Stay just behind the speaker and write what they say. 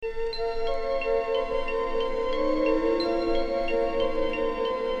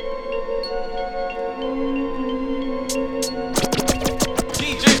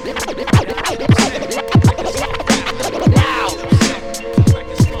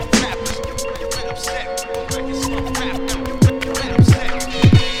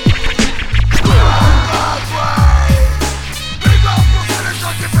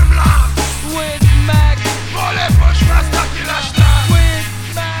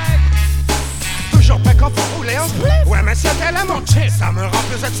Mais si elle est montée, ça me rend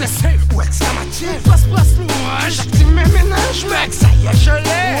plus excessif. Ouais, que ça m'attire. Place, ouais, j'active mes ménages, mec. Ça y est, je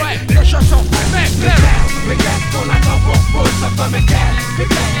l'ai. Ouais, les choses sont faites, mec. Mais qu'est-ce qu'on attend pour pouce, ça fait mes qu'est-ce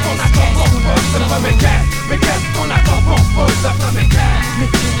qu'on attend pour pouce, ça fait mes qu'est-ce qu'on attend pour pouce, ça fait mes qu'est-ce.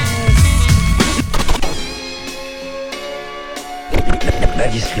 La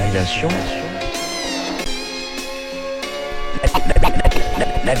discrimination.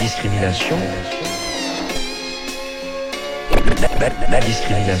 La discrimination. La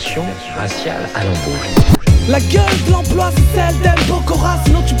discrimination raciale à l'embauche. La gueule de l'emploi c'est celle d'El Bocora.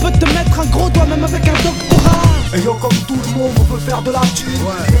 Sinon tu peux te mettre un gros doigt même avec un doctorat. Et yo comme tout le monde on veut faire de la thune.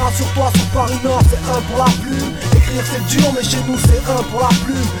 Ouais. Rassure-toi sur Paris Nord c'est un pour la plume. Écrire c'est dur mais chez nous c'est un pour la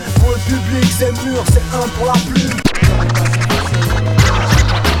plume. Pour le public c'est mûr, c'est un pour la plume.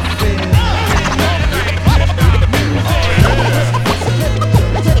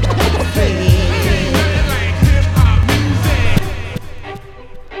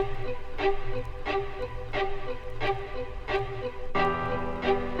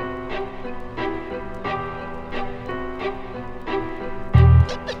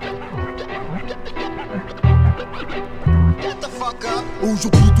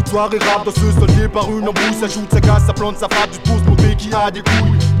 Aujourd'hui toute soirée rap doit se solder par une embrouille. Ça joue, ça casse, ça plante, ça frappe juste pour se montrer qui a des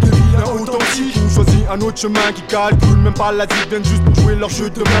couilles. Des vilains authentiques qui ont choisi un autre chemin, qui calculent même pas la zig, viennent juste pour jouer leur jeu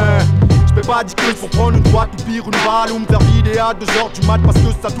de main. J'paie pas 10 queues pour prendre une droite ou pire une balle, ou me faire vider à 2h du mat parce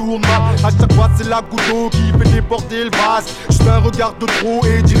que ça tourne mal. À chaque fois c'est la goutte d'eau qui fait déporter le vase. Juste un regard de trop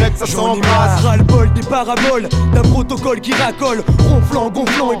et direct ça s'embrasse. Ras-le-bol des paraboles, d'un protocole qui racole, ronflant,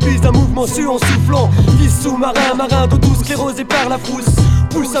 gonflant, et puis un mouvement suant, soufflant. Glisse sous-marin, marin d'eau douce, sclérosé par la frousse.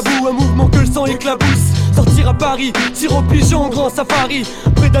 Pousse à bout un mouvement que le sang éclabousse. Sortir à Paris, tir au pigeon, grand safari.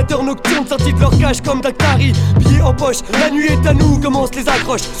 Prédateurs nocturnes sortis de leur cage comme Dactari. Billets en poche, la nuit est à nous, commence les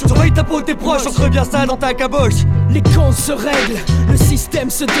accroches. Surveille ta peau, tes proches, on bien ça dans ta caboche. Les comptes se règlent, le système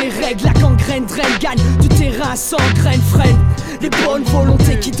se dérègle. La gangrène draine, gagne du terrain sans graine, freine. Les bonnes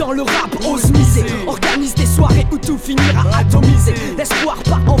volontés qui dans le rap osent miser. Organise des soirées où tout finira atomisé. L'espoir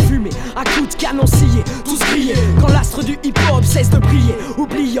part enfumé, à coups de canon scié. Tous grillés, quand l'astre du hip-hop cesse de briller.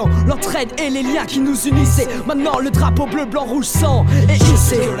 Oubliant l'entraide et les liens qui nous unissaient. Maintenant le drapeau bleu, blanc, rouge, sang est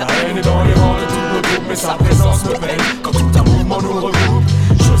hissé. Je sais que la haine est dans les rangs de tous nos groupes, mais sa présence me peine quand tout un mouvement nous regroupe.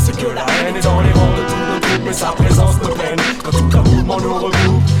 Je sais que la haine est dans les rangs de tous nos groupes, mais sa présence me peine quand tout un mouvement nous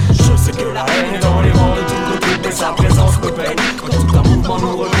regroupe. Je sais que la haine est dans les rangs de tous nos groupes, mais sa présence me peine quand tout un mouvement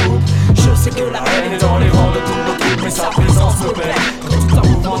nous regroupe. Je sais que la haine est dans les rangs de tous nos groupes, mais sa présence me peine quand tout un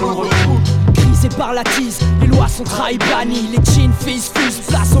mouvement nous regroupe. Grisé par la tise, les lois sont trahies, bannies. Les jeans fils fusent,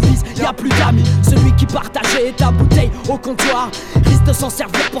 place au bis, y'a plus d'amis. Celui qui partageait ta bouteille au comptoir risque de s'en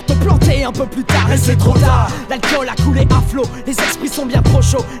servir pour te planter un peu plus tard. Et c'est trop tard, l'alcool a coulé à flot. Les esprits sont bien trop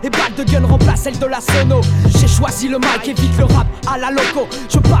chauds, les balles de gun remplacent celles de la sono. J'ai choisi le mic, évite le rap à la loco.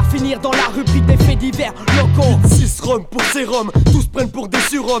 Je veux pas finir dans la rubrique des faits divers locaux. 6 roms pour ces roms, tous prennent pour des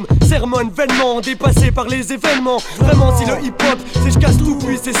surhommes. Sermon vainement, dépassés par les événements. Vraiment si le hip-hop c'est je casse tout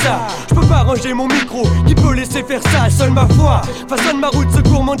puis c'est ça. Je peux pas ranger mon micro, qui peut laisser faire ça? Seule ma foi façonne ma route,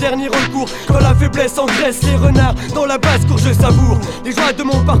 secours mon dernier recours. Quand la faiblesse engraisse les renards, dans la basse-cour je savoure les joies de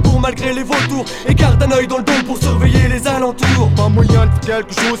mon parcours malgré les vautours. Et garde un œil dans le dos pour surveiller les alentours. Pas moyen de faire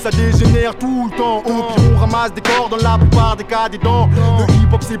quelque chose, ça dégénère tout le temps. Au pire on ramasse des corps, dans la plupart des cas des dents. Le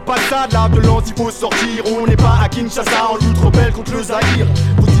hip-hop c'est pas ça, de la violence il faut sortir. On n'est pas à Kinshasa, en lutte rebelle contre le Zaïre.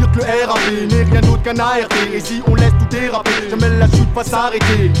 Faut dire que le RAP n'est rien d'autre qu'un ART. Et si on laisse tout déraper, jamais la chute va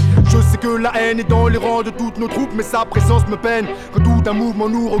s'arrêter. Je sais que la haine est dans les rangs de toutes nos troupes, mais sa présence me peine quand tout un mouvement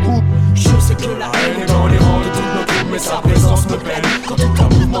nous regroupe. Je sais que la haine est dans les rangs de toutes nos troupes, mais sa présence me peine quand tout un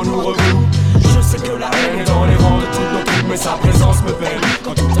mouvement nous regroupe. Je sais que la haine est dans les rangs de toutes nos troupes, mais sa présence me peine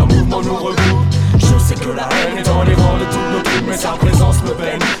quand tout un mouvement nous regroupe. Je sais que la haine est dans les rangs de toutes nos troupes, mais sa présence me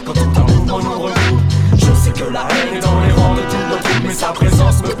peine quand tout un mouvement nous regroupe. Je sais que la haine est dans les rangs de toutes nos troupes, mais sa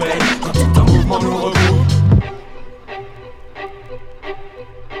présence me peine quand tout un mouvement nous regroupe.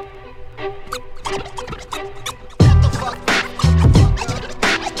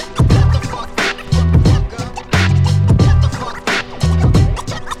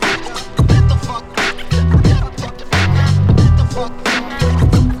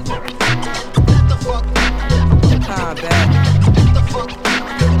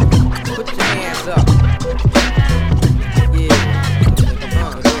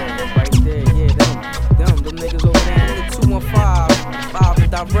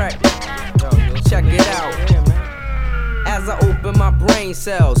 as I open my brain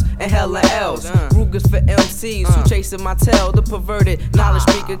cells. And hella L's, Rugers for MCs who chasing my tail. The perverted knowledge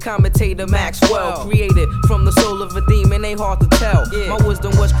speaker, commentator Maxwell. Created from the soul of a demon, ain't hard to tell. My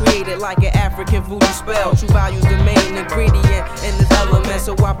wisdom was created like an African voodoo spell. True values the main ingredient in this element,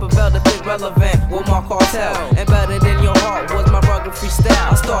 so I prevail to think relevant with my cartel. And better than your heart was my rugged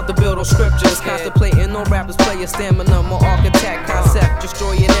freestyle. I start to build on scriptures, contemplating on rappers, player stamina, more architect concept,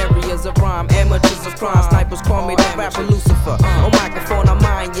 destroying areas of rhyme, amateurs of crime, snipers call me the rapper Lucifer. On microphone I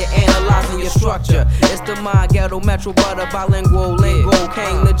mind, you're analyzing your structure. It's the mind, ghetto, metro, butter, bilingual, lingo,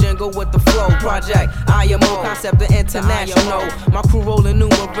 king the jingle with the flow. Project, IMO, concept the international. My crew rolling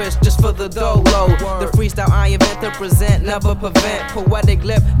numerous just for the dolo. The freestyle I invent to present, never prevent. Poetic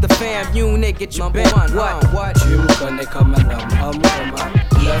lip, the fam unit, get you bent. What? Tu me connais comme un homme comme un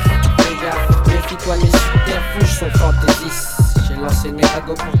bluff. Fais gaffe, méfie-toi, mes subterfuges sont fantaisistes. J'ai lancé mes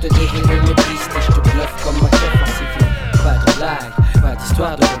ragots pour te dévier de mes pistes. Et je te bluffe comme un chef en civil. Pas de blague, pas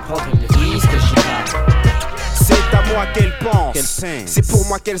d'histoire de reprendre les risques. J'y vais. C'est à moi qu'elle pense, c'est pour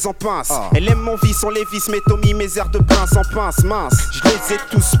moi qu'elles en pincent. Elle aime mon vice, on les vice, mais Tommy, mes airs de prince en pince mince. Je les ai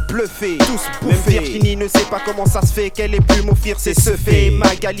tous bluffés, tous bouffés. Même Virginie ne sait pas comment ça se fait qu'elle ait pu m'offrir c'est ce fait.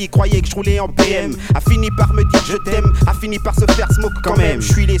 Magali croyait que je roulais en BM, a fini par me dire je t'aime, a fini par se faire smoke quand même.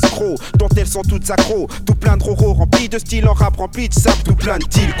 Je suis l'escroc, dont elles sont toutes accros. Tout plein de roro, rempli de style en rap, rempli de sable, tout plein de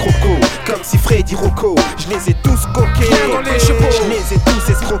deals croco. Comme si Freddy Rocco, je les ai tous coqués. Je les ai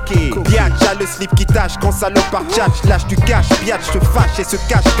tous escroqués. Biatch a le slip qui tâche quand salopard tchatch. Lâche du cash, biatch te fâche et se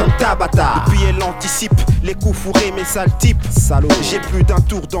cache comme Tabata. Et puis elle anticipe les coups fourrés, mes sales types. Salaud, j'ai plus d'un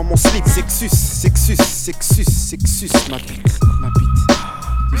tour dans mon slip. Sexus, ma bite.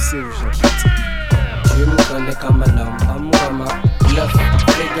 Tu sais où j'habite. Tu me connais comme un homme comme un bluff.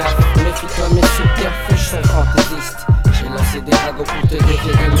 Fais gaffe, méfie-toi, mes subterfuges sont fantaisistes. J'ai lancé des ragots pour te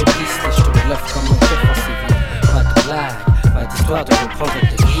dévier de mes pistes. Et je te bluffe comme un chef en civil. Pas de blague, pas d'histoire de reprendre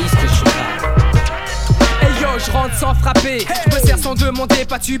tes risques. Je suis là. Hey yo, je rentre sans frapper. Je me sers sans demander,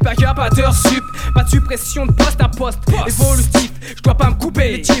 pas de supérieur, pas d'heure sup. Pas de suppression de poste, un poste évolutif. Je dois pas me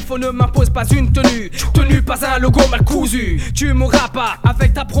couper, les tifos ne m'imposent pas une tenue. Tenue, pas un logo mal cousu. Tu m'auras pas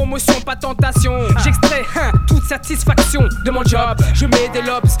avec ta promotion, pas tentation. J'extrais toute satisfaction de mon job. Je mets des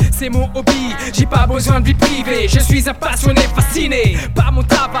lobs, c'est mon hobby. J'ai pas besoin de vie privée. Je suis un passionné, fasciné par mon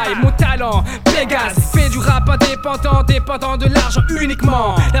travail, mon talent. Pégase, fais du rap indépendant, dépendant de l'argent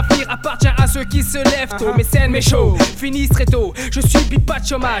uniquement. L'avenir appartient à ceux qui se lèvent tôt. Mes scènes, mes shows finissent très tôt. Je subis pas de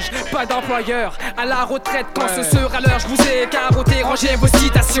chômage, pas d'employeur. À la retraite quand ce sera l'heure, je vous ai carotté, rangez vos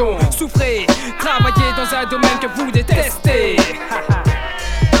citations. Souffrez, travaillez dans un domaine que vous détestez.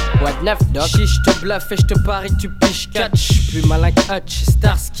 What neuf, doc? Chiche, je te bluffe et je te parie que tu piches catch. Plus malin que Hutch,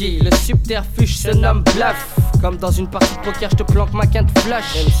 Starsky, le subterfuge se nomme bluff. Comme dans une partie de poker, je te planque ma quinte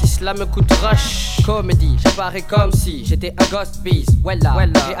flush. Même si cela me coûte rush. Comédie, j'apparais comme si j'étais un ghost beast. Voilà,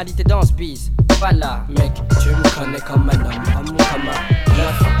 réalité dans ce bise. Voilà, mec, tu me connais comme un homme comme un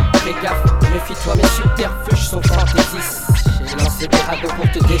bluff. Fais gaffe, méfie-toi, mes subterfuges sont fantaisistes. J'ai lancé des ragots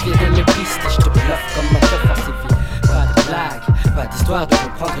pour te dévier de mes pistes. Et je te bluffe comme un chef en civil. Pas de blague, pas d'histoire de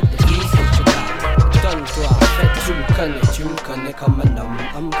reprendre des risques. Je te blague, donne-toi, en fait, tu me connais comme un homme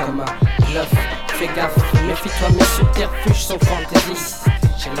comme un bluff. Fais gaffe, méfie-toi, mes subterfuges sont fantaisistes.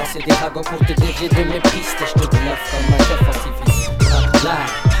 J'ai lancé des ragots pour te dévier de mes pistes. Et je te bluffe comme un chef en civil. Pas de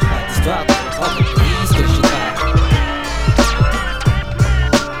blague, pas d'histoire de reprendre des risques. Je te blague.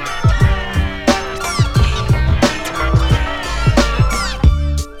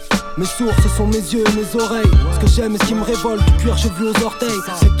 Mes sources sont mes yeux et mes oreilles. Ce que j'aime et ce qui me révolte, du cuir chevelu aux orteils.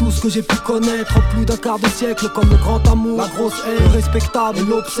 C'est tout ce que j'ai pu connaître en plus d'un quart de siècle. Comme le grand amour, la grosse haine, le respectable et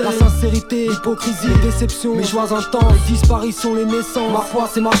l'obscène. La sincérité, l'hypocrisie, les déceptions, mes joies intenses, les disparitions, les naissances. Ma foi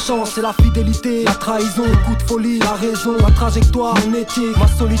c'est ma chance, c'est la fidélité, la trahison, le coup de folie, la raison, ma trajectoire, mon éthique, ma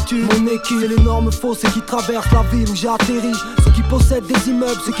solitude, mon équipe. C'est l'énorme fossé qui traverse la ville où j'ai atterri. Ceux qui possèdent des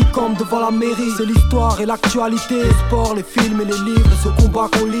immeubles, ceux qui campent devant la mairie. C'est l'histoire et l'actualité, le sport, les films et les livres. Et ce combat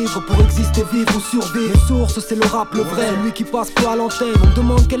qu'on livre pour exister, vivre ou survivre. Mes sources c'est le rap, le vrai, lui qui passe peu à l'antenne. On me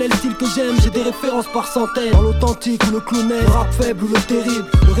demande quel est le style que j'aime, j'ai des références par centaines. Dans l'authentique ou le clownet, le rap faible ou le terrible,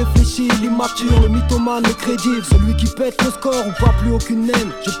 le réfléchi, l'immature, le mythomane, le crédible. Celui qui pète le score ou pas plus aucune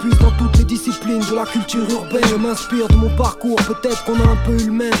naine. Je puise dans toutes les disciplines de la culture urbaine. Je m'inspire de mon parcours, peut-être qu'on a un peu eu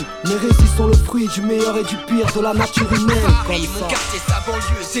le même. Mes récits sont le fruit du meilleur et du pire de la nature humaine. Comme ça, mon quartier, sa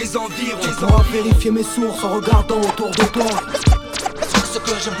banlieue, ses environs. Tu pourras vérifier mes sources en regardant autour de toi. Ce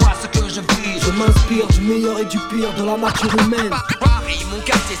que je vois, ce que je vis. Je m'inspire du meilleur et du pire de la nature humaine. Paris, mon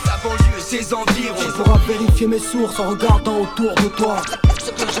quartier, sa banlieue, ses environs. Tu pourras vérifier mes sources en regardant autour de toi.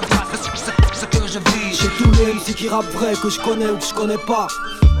 Ce que je vois, ce que je vis. Chez tous les MC qui rappent vrai, que je connais ou que je connais pas.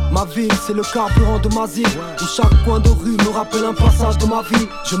 Ma ville, c'est le carburant de ma zig, où chaque coin de rue me rappelle un passage de ma vie.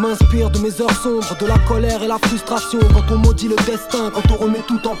 Je m'inspire de mes heures sombres, de la colère et la frustration. Quand on maudit le destin, quand on remet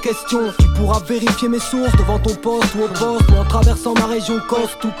tout en question. Tu pourras vérifier mes sources devant ton poste ou au poste, ou en traversant ma région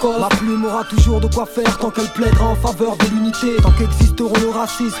coste ou coste. Ma plume aura toujours de quoi faire tant qu'elle plaidera en faveur de l'unité. Tant qu'existeront le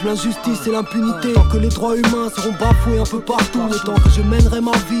racisme, l'injustice et l'impunité. Tant que les droits humains seront bafoués un peu partout. Et tant que je mènerai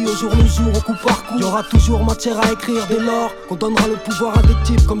ma vie au jour le jour, au coup par coup. Y'aura toujours matière à écrire dès lors qu'on donnera le pouvoir à des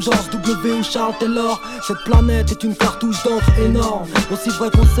types comme George W ou Charles Taylor. Cette planète est une cartouche d'encre énorme. Aussi vrai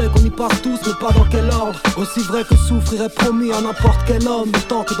qu'on sait qu'on y passe tous, mais pas dans quel ordre. Aussi vrai que souffrir est promis à n'importe quel homme. Mais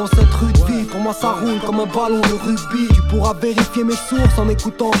tant que dans cette rue de vie, pour moi ça roule comme un ballon de rugby. Tu pourras vérifier mes sources en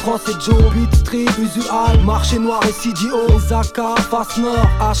écoutant Cross et Joe. Beat Street, Usual, Marché Noir et CDO. Les AK, Face Nord,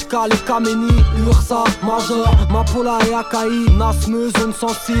 HK, les Kameni, Ursa, Major, Mapola et Akai, Nasme, Zone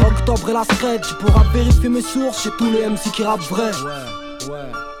Sensible, Octobre et la Scred. Tu pourras vérifier mes sources chez tous les MC qui rappent vrai.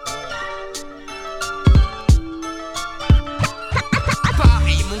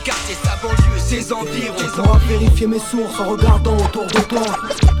 Paris, mon quartier, sa banlieue, ses environs. Tu pourras vérifier mes sources en regardant autour de toi.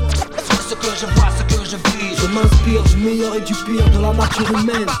 Ce que je vois, ce que je vis. Je m'inspire du meilleur et du pire de la nature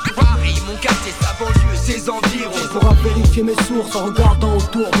humaine. Paris, mon quartier, sa banlieue, ses environs. Tu pourras vérifier mes sources en regardant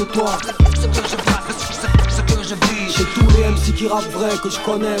autour de toi. Ce que je vois, ce que je vis. Chez tous les MC qui rappent vrai, que je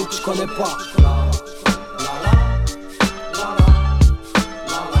connais ou que je connais pas.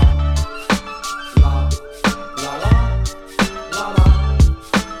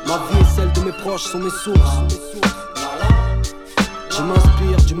 Ma vie et celle de mes proches sont mes sources. Je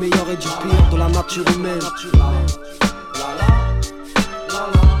m'inspire du meilleur et du pire de la nature humaine.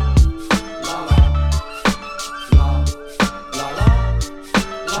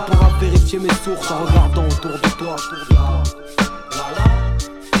 Tu pourras vérifier mes sources en regardant autour de toi.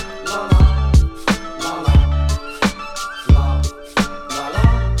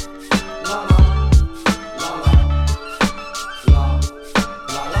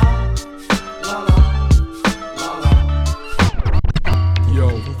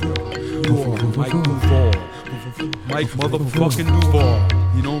 Mike motherfucking Duval.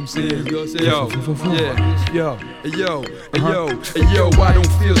 You know what I'm saying? Yo, I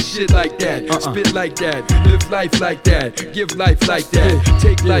don't feel shit like that. Spit like that, live life like that, give life like that,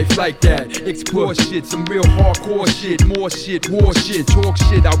 take life like that, explore shit, some real hardcore shit, more shit, war shit, talk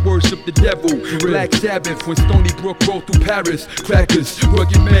shit, I worship the devil. Black Sabbath when Stony Brook rolled through Paris, crackers,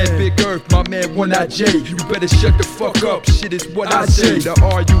 rugged man, Big Earth, my man One Eye J. You better shut the fuck up, shit is what I say. The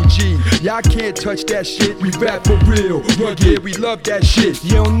R-U-G, y'all can't touch that shit, we rap for real, rugged, we love that shit.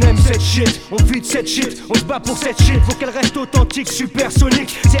 Yeah, on aime cette shit, on vit cette shit, on se bat pour cette shit, faut qu'elle reste authentique,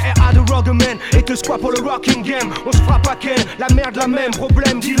 supersonique. C'est R.A. de Ruggerman et que squat pour le rocking game. On se frappe à Ken, la merde la même,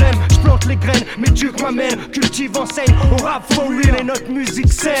 problème, dilemme. J'plante les graines, mes ducs m'amènent, cultive, enseigne, on rap for real et notre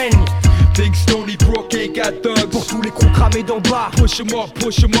musique saigne. Think Stony Brook ain't got thugs. Pour tous les coups cramés d'en bas, push 'em up,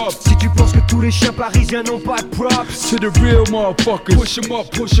 push 'em up. Si tu penses que tous les chiens parisiens n'ont pas de props, to the real motherfuckers, push 'em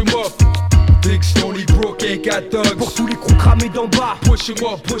up, push 'em up. Think Stony Brook ain't got thugs. Pour tous les coups cramés d'en bas, push 'em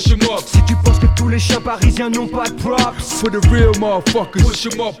up, push 'em up. Si tu penses que tous les chiens parisiens n'ont pas de props, for the real motherfuckers, push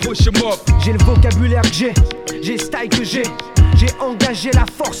 'em up, push 'em up. J'ai le vocabulaire que j'ai le style que j'ai engagé la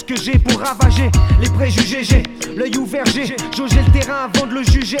force que j'ai pour ravager les préjugés, j'ai l'œil ouvert, j'ai jaugé le terrain avant de le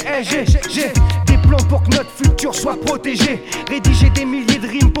juger. J'ai des plans pour que notre futur soit protégé, rédiger des milliers de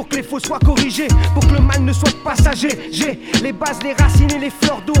rimes pour que les faux soient corrigés, pour que le mal ne soit que passager. J'ai les bases, les racines et les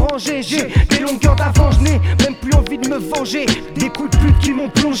fleurs d'oranger. J'ai des longueurs d'avance, je n'ai même plus envie de me venger des coups de pute qui m'ont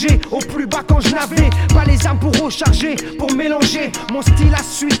plongé au plus bas quand je n'avais pas les armes pour recharger, pour mélanger mon style à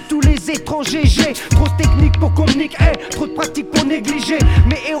suite tous les étrangers. J'ai trop de technique pour communiquer, trop de pratique pour négliger,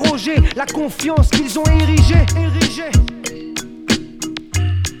 mais éroger la confiance qu'ils ont érigée.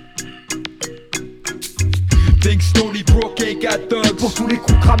 Think Stony Brook ain't got thugs. Pour tous les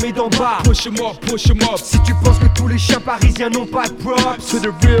coups cramés d'en bas, push 'em up, push 'em up. Si tu penses que tous les chiens parisiens n'ont pas de props, to the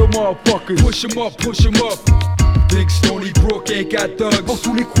real motherfuckers, push 'em up, push 'em up. Think Stony Brook ain't got thugs. Pour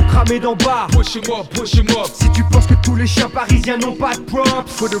tous les coups cramés d'en bas, push 'em up, push 'em up. Si tu penses que tous les chiens parisiens n'ont pas de props,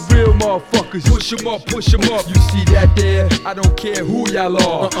 for the real motherfuckers, push 'em up, push 'em up. You see that there? I don't care who y'all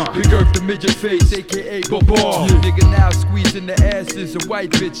are. Big Earth the midget face, aka Babar. Nigga now squeezing the asses of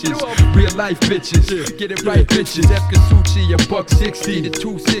white bitches, real life bitches. Get it right, bitches. F. Kasuchi, a $160 to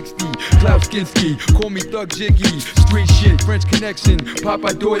 $260. Klaus Kinski, call me Thug Jiggy. Street shit, French Connection,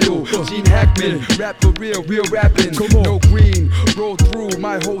 Papa Doyle, Gene Hackman. Rap for real, real rapping. living. No green, roll through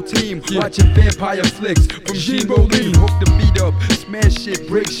my whole team. Watching vampire flicks from Gene Bolin. Hook the beat up, smash shit,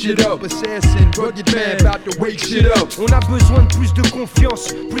 break shit up. Assassin, rugged man, about to wake shit up. On a besoin de plus de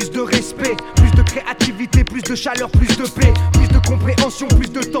confiance, plus de respect, plus de créativité, plus de chaleur, plus de paix, plus de compréhension,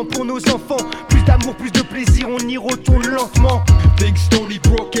 plus de temps pour nos enfants, plus d'amour, plus de plaisir, on y retourne lentement. Think Stony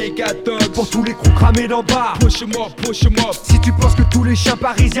Brook ain't got thugs. Pour tous les coups cramés d'en bas, push 'em up, push 'em up. Si tu penses que tous les chiens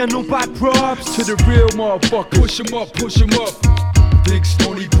parisiens n'ont pas de props, to the real motherfuckers, push 'em up, push 'em up. Think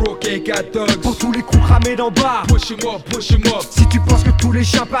Stony Brook ain't got thugs. Pour tous les coups cramés d'en bas, push 'em up, push 'em up. Si tu penses que tous les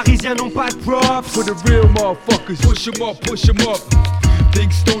chiens parisiens n'ont pas de props, for the real motherfuckers, push 'em up, push 'em up.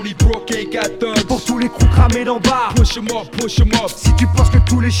 Think Stony Brook ain't got thugs. Pour tous les coups cramés d'en bas, push 'em up, push 'em up. Si tu penses que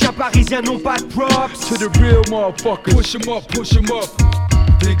tous les chiens parisiens n'ont pas de props, to the real motherfuckers, push 'em up, push 'em up.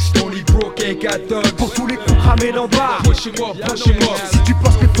 Think Stony Brook ain't got thugs. Pour tous les coups cramés d'en bas, push 'em up, push 'em up. Si tu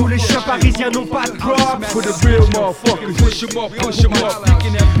penses que tous les chiens parisiens n'ont pas de props, for the real motherfuckers, push 'em up, push 'em up.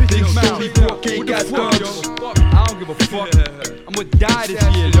 Think Stony Brook ain't got thugs. I don't give a fuck. I'ma die this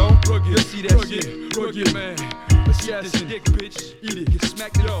year, yo. You'll see that shit. Rugged man. Let's eat this dick, bitch. Eat it. Get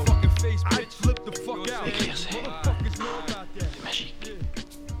smacked in the fucking face, bitch. Flip the fuck out. Écrire, c'est magique.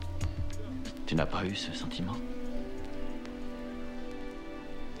 Tu n'as pas eu ce sentiment?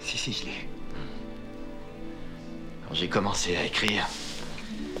 Si, je l'ai eu. Quand j'ai commencé à écrire,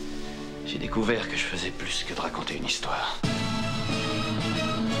 j'ai découvert que je faisais plus que de raconter une histoire.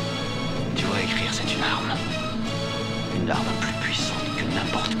 Tu vois, écrire, c'est une arme. Une arme plus puissante que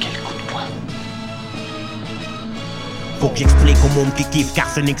n'importe quel coup de poing. Faut que j'explique au monde qui kiffe car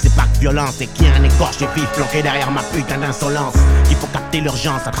ce n'est que c'est pas que violence. Et qu'il y a un écorché vif planqué derrière ma putain d'insolence. Il faut capter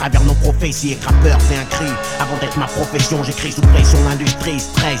l'urgence à travers nos prophéties. Et rappeur c'est un cri. Avant d'être ma profession j'écris sous pression l'industrie.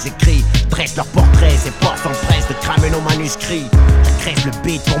 Stress, j'écris, dresse leurs portraits. Ces porcs s'empressent de cramer nos manuscrits. J'agresse le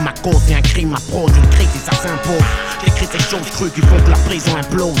beat pour ma cause. C'est un crime, ma prose, une crise et ça s'impose. J'écris ces choses crues qui font que la prison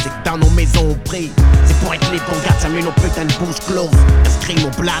implose. Et que dans nos maisons on prie. C'est pour être libre qu'on garde ça mieux nos putains de bouches closes. Inscrit, mon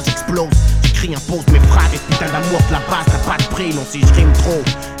blaze explose. J'écris, impose mes phrases. Et ce putain d'amour que la base n'a pas de prix. Non si je rime trop,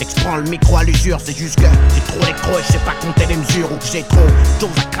 et que je prends le micro à l'usure. C'est juste que j'ai trop d'électro et je sais pas compter les mesures. Ou que j'ai trop choses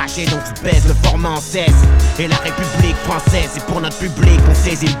à cracher donc je baise le format en cesse. Et la République française c'est pour notre public. On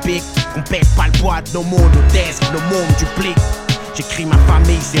saisit le pic, on pèse pas le poids de nos mots, nos desks, nos mots me dupliquent. J'écris ma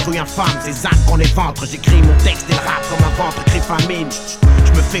famille, ces rues infâmes, ces âmes qu'on les ventre. J'écris mon texte et le rap comme un ventre crie famine.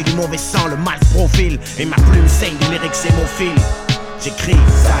 Je me fais du mauvais sang, le mal se profile. Et ma plume saigne, des lyrics c'est mon fil. J'écris,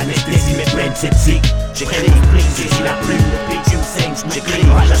 ça anesthésie mes peines sceptiques. J'écris, saisis la plume, le beat tu me saignes. J'écris,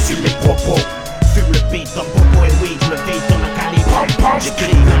 j'assume mes propos. Fume le beat comme Popo et weed, je me vide dans un calibre.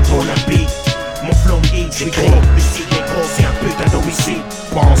 J'écris, un ton un beat. Mon flow me guide, j'écris, le cycle est gros, c'est un putain d'homicide.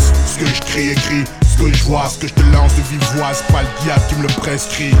 Pense, ce que je crie, écris. Ce que je vois, ce que je te lance de vive voix, c'est pas le diable qui me le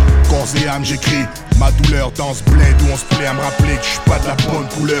prescrit. Corps et âme, j'écris. Ma douleur dans ce bled où on se plaît à me rappeler que je suis pas de la bonne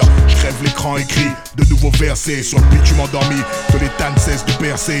couleur. Je crève l'écran écrit, de nouveaux versets. Sur le beat tu m'endormis, que les tannes cessent de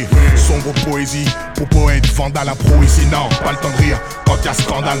percer. Sombre poésie, pour poète, vandale, impro ici. Non, pas le temps de rire, quand y'a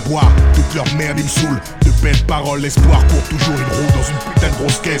scandale, bois. Toute leur merde ils me saoulent, de belles paroles. L'espoir court toujours, il roule dans une putain de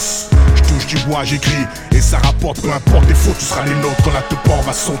grosse caisse. Je touche du bois, j'écris, et ça rapporte. Peu importe les fautes, tu seras les nôtres quand la te porte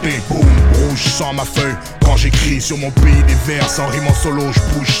va sauter. Boum, rouge sans ma feuille, quand j'écris sur mon pays des vers. Sans rime en solo, je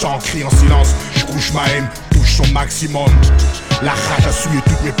bouge sans cri en silence. Je couche ma haine, touche son maximum. La rage a souillé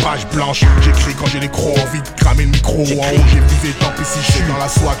toutes mes pages blanches. J'écris quand j'ai les crocs, envie de cramer le micro. En haut j'ai visé, tant pis si je suis dans la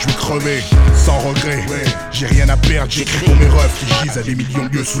soie que je vais crever. Sans regret, j'ai rien à perdre. J'écris pour mes refs qui gisent à des millions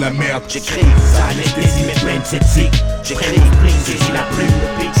de lieux sous la merde. J'écris, ça anesthésie mes peines sceptiques. J'écris, saisis la plume,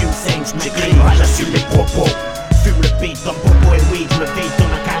 le beat tu me saignes. J'écris, j'assume mes propos. Fume le beat comme Popo et weed, je me vide dans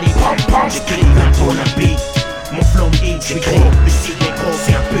un calibre. J'écris, un ton un beat. Mon flow me guide, j'écris, le cycle est gros,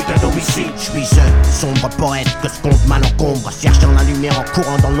 c'est un putain d'homicide. Je suis ce sombre poète que ce compte mal encombre. Cherchant la lumière en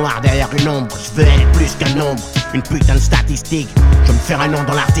courant dans le noir derrière une ombre. Je veux être plus qu'un nombre, une putain de statistique. Je veux me faire un nom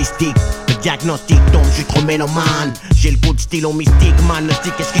dans l'artistique. Le diagnostic tombe, je suis trop mélomane. J'ai le coup de stylo mystique, man. Le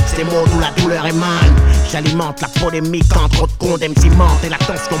stick esquive ces mots d'où la douleur émane. J'alimente la polémique quand trop de condes cimentent. Et la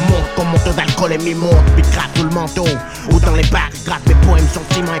tension monte comme mon taux d'alcool et mi-monte. Puis craque tout le manteau, ou dans les bacs, gratte mes poèmes sont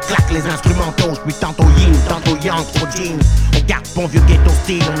ciment et claque les instrumentaux. Je suis tantôt yin, tantôt yang, trop jean. On garde bon vieux ghetto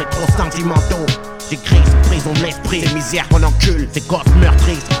style, on est trop sentimentaux. J'écris, c'est prison de l'esprit, les misères qu'on encule. C'est gosses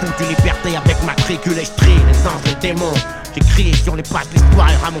meurtris, c'est foutu liberté avec matricule et strie. Les anges, les démons. J'écris sur les pages l'histoire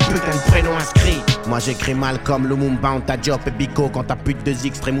et à mon putain de prénom inscrit. Moi j'écris Malcolm, Lumumba, on ta job et Bico. Quand t'as plus de 2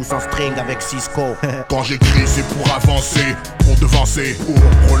 X, ou sans string avec Cisco. Quand j'écris c'est pour avancer, pour devancer,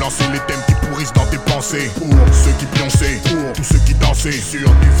 pour relancer les thèmes qui pourrissent dans tes pensées. Pour ceux qui pionçaient, pour tous ceux qui dansaient sur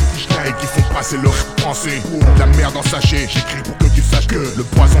des fiches et qui font passer leur pensée. Pour la merde en sachet, j'écris pour que tu saches que le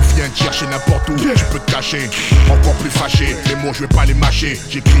poison vient te chercher n'importe où. Tu peux te cacher, encore plus fâché. Les mots je vais pas les mâcher.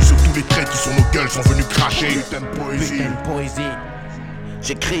 J'écris sur tous les traits qui sur nos gueules sont venus cracher. Putain de poésie, putain de poésie.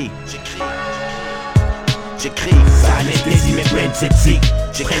 J'écris, ça anesthésie mes peines sceptiques.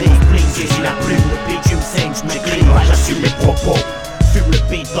 J'écris, saisis la plume, le beat, tu me saignes, j'écris, j'assume mes propos. Fume le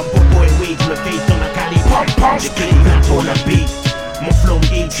beat comme Popo et Weed, le beat dans la calibre. J'écris un bon beat, mon flow me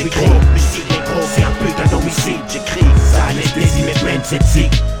guide, j'écris. Le cycle est gros, c'est un putain d'homicide. J'écris, ça anesthésie mes peines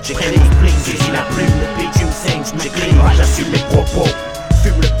sceptiques. J'écris, saisis la plume, le beat, tu me saignes, j'écris, j'assume mes propos.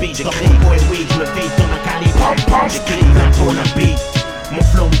 Fume le beat comme Popo et Weed, le beat dans la calibre. J'écris un bon beat. Mon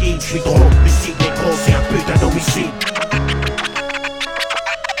flow me guide, j'suis trop. Le cycle est gros, c'est un putain d'homicide.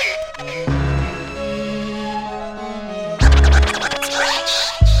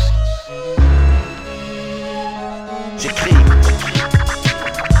 J'écris.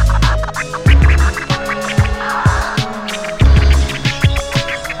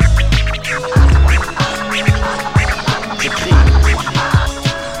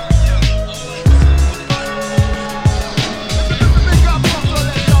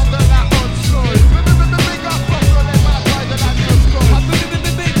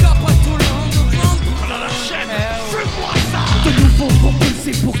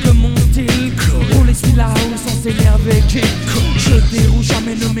 Pour que monter le clou, on laisse là-haut sans s'énerver. Je déroule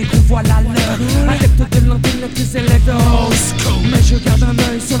jamais nos micros, voilà l'heure. Adepte de l'intellect, des élèves de old school. Mais je garde un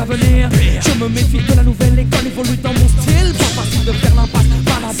œil sur l'avenir. Je me méfie de la nouvelle école, évolue dans mon style. Pas facile de faire l'impasse,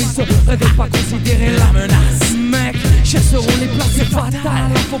 par la vie serait de pas considérer la menace. Mec, chercheront les places, c'est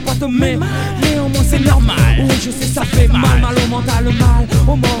fatal. Faut pas te mettre, néanmoins c'est normal. Oui, je sais, ça fait mal, mal au mental, mal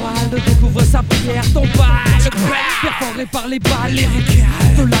au moral. De découvrir sa prière, ton bal. Perforé par les balles lyriques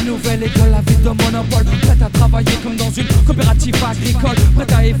de la nouvelle école, la vie de monopole. Prête à travailler comme dans une coopérative agricole.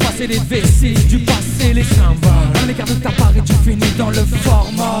 Prête à effacer les vestiges du passé, les symboles. Dans l'écart de ta part et tu finis dans le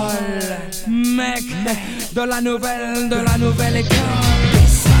formol. Mec, de la nouvelle école.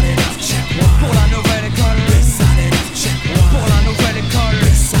 Pour la nouvelle école. Pour la nouvelle école.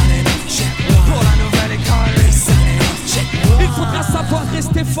 Pour la nouvelle école. Il faudra savoir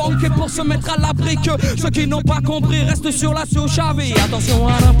rester funky pour se mettre à l'abri. Que ceux qui n'ont pas compris restent sur la souche à vie. Attention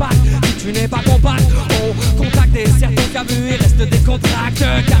à l'impact, si tu n'es pas compact. Au contact des certains cabus, il reste des contracts.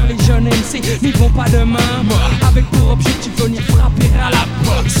 Car les jeunes MC n'y vont pas de main. Avec pour objectif venir frapper à la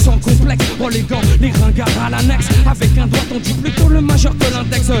porte. Sans complexe, relégant les ringards à l'annexe. Avec un doigt on dit plutôt le majeur que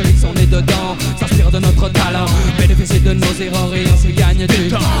l'index. Ils sont nés dedans, s'inspirent de notre talent. Bénéficier de nos erreurs et on se gagne du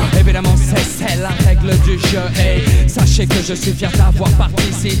temps. Évidemment c'est la règle du jeu. Et sachez que je suis fier d'avoir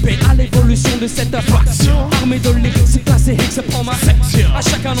participé à l'évolution de cette faction. Armée de lyrics, c'est classé X, prend ma section. À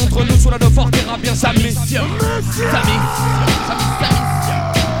chacun d'entre nous, sous la de fort, dira bien sa mission. Sa mission.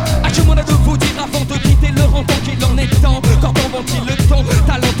 À tout le monde de vous dire avant de quitter le rang qu'il en est temps. Quand on ventile le ton,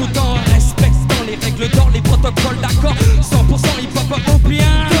 talent tout en respectant les règles d'or, les protocoles d'accord. 100% hip-hop au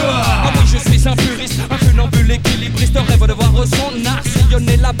bien. Ah oui, je suis un puriste, un funambule équilibriste. Rêve de voir son art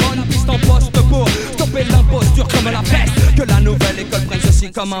sillonner la bonne piste en poste pour stopper l'imposture comme la peste. Que la nouvelle école prenne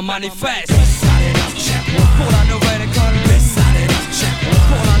ceci comme un manifeste. Pour la nouvelle école.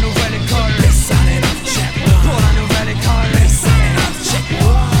 Pour la nouvelle école. Pour la nouvelle école.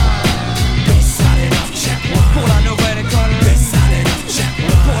 Pour la nouvelle école.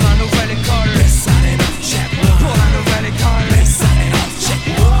 Pour la nouvelle école. Pour la nouvelle école.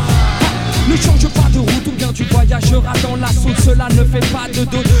 Ne change pas de route ou bien tu voyageras dans la soude. Cela ne fait pas de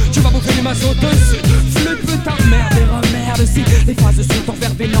doute. Tu vas bouffer les mazots dessus. Flûte ta merde et remerde. Si les phrases sont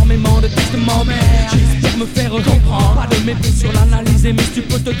enverbées énormément de textes m'emmerdent. J'espère me faire comprendre. Pas de mépris sur l'analyse mais tu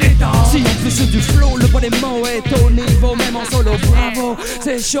peux te détendre. Si en plus du flow, le poids des mots est au niveau. Même en solo, bravo,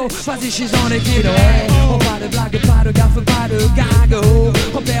 c'est chaud. Vas-y, je suis en équipe. Oh, pas de blague, pas de gaffe, pas de gag. Oh,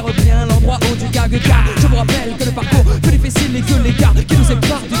 repère bien l'endroit où tu gagues. Car je vous rappelle que le parcours plus difficile et que l'écart qui nous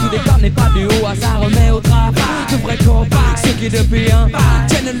sépare du tout départ n'est pas dû au hasard mais au travail. De vrais copains, ceux qui depuis un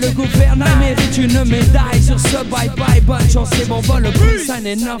tiennent le gouvernail méritent une médaille. Sur ce bye bye, bonne chance et bon vol. Sign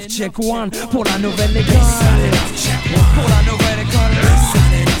enough, check one pour la nouvelle école. Pour la nouvelle école.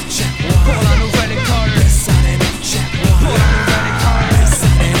 Pour la nouvelle école. Pour la nouvelle école. Check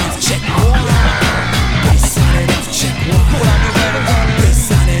one. Pour la nouvelle école.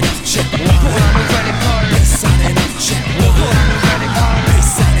 Pour la nouvelle école. Pour la nouvelle école.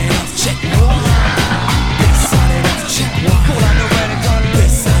 Pour la nouvelle école. Pour la nouvelle école.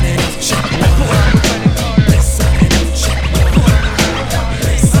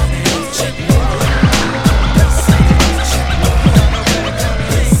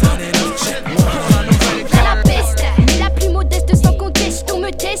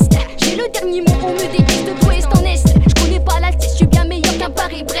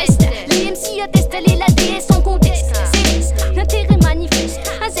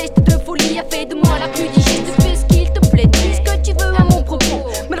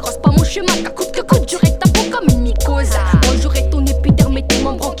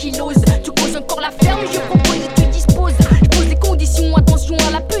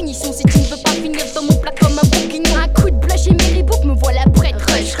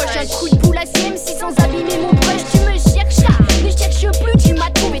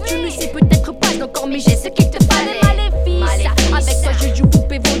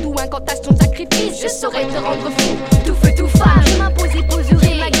 te rendre fou. Tout feu, tout femme, je m'impose et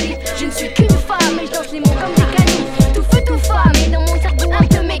poserai ma griffe. Je ne suis qu'une femme et je danse les mots comme des canifs. Tout feu, tout femme, et dans mon cerveau un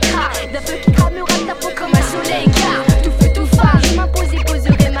peu m'écra. D'un feu qui cramera ta peau comme un soleil. Car tout feu, tout femme, je m'impose et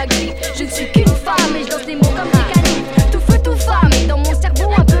poserai ma griffe. Je ne suis qu'une femme et je danse les mots comme des canifs. Tout feu, tout femme, et dans mon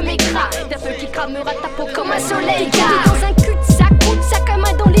cerveau un peu m'écra. D'un feu qui cramera ta peau comme un soleil. Car dans un cul-de-sac à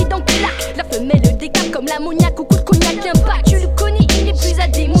main dans les dents claques. La femelle le décap comme l'ammoniaque au coup de cognac d'impact. Tu le connais, il est plus à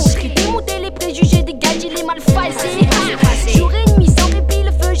démontrer. Démonter les préjugés, dégager les mal falsés. Jour et nuit sans répit,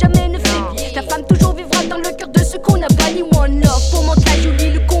 le feu jamais ne faiblit. La femme toujours vivra dans le cœur de ceux qu'on n'a pas dit one love. Pour montrer la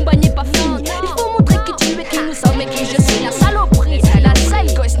jolie, le combat n'est pas fini. Il faut montrer que tu es qui nous sommes et qui je suis la saloperie. La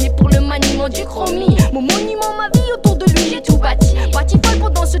sale gosse née pour le maniement du chromie. Mon monument, ma vie, autour de lui j'ai tout bâti. Bâti folle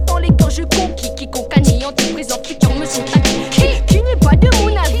pendant ce temps, les temps je conquis. Quiconque anéanti, présent, futur me sont acquis. Qui n'est pas de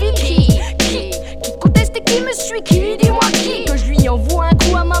mon avis, qui conteste et qui me suit, qui dis-moi qui. Que je lui envoie un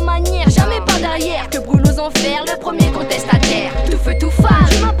coup à ma manière, jamais pas derrière. Que brûle aux enfers, le premier contestataire. Tout feu, tout femme,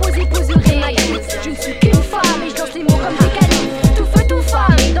 je m'impose et poserai ma griffe. Je ne suis qu'une femme et je danse les mots comme des canifs. Tout feu, tout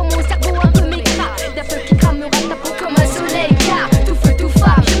femme, et dans mon cerveau un peu m'écra. D'un feu qui cramera ta peau comme un soleil. Car tout feu, tout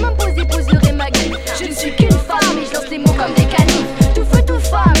femme, je m'impose et poserai ma griffe. Je ne suis qu'une femme et je lance les mots comme des canifs. Tout feu, tout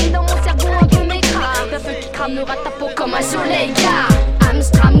femme, et dans mon cerveau un peu m'écra. D'un feu qui cramera ta peau comme un soleil. Car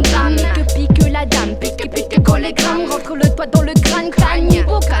Amstram, gram, que pique la dame, pique collégramme, rentre le doigt dans le crâne, crâne,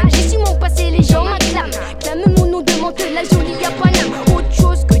 bocal. J'ai su mon passé, les gens m'acclament. Clame mon nom de menthe, la jolie à Paname. Autre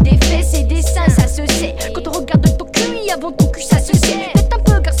chose que des fesses et des seins, ça se sait. Quand on regarde ton cul, avant ton cul, ça se sait. Peut-être un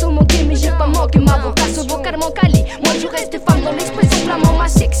peu garçon manqué, mais j'ai pas manqué ma vocation vocalement calée. Moi je reste femme dans l'expression flamant ma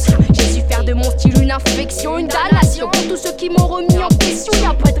section. J'ai su faire de mon style une infection, une damnation. Pour tous ceux qui m'ont remis en question,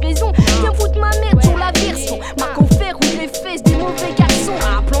 y'a pas de raison. Viens foutre ma merde sur la version. Ma confère ou les fesses des mauvais garçons.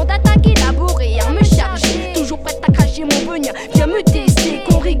 Un plan d'attaque élaboré, à me charger. Toujours prête à cracher mon venin. Viens me tester,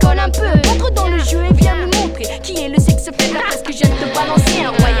 qu'on rigole un peu. Entre dans le jeu et viens me montrer qui est le sexe faible. Parce que je viens de te balancer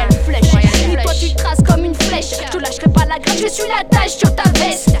un royal flèche. Et toi tu traces comme une flèche. Je te lâcherai pas la grappe, je suis la tache sur ta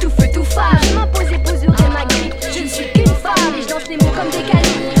veste. Tout feu, tout femme, je m'impose et poserai ma griffe. Je ne suis qu'une femme et je danse les mots comme des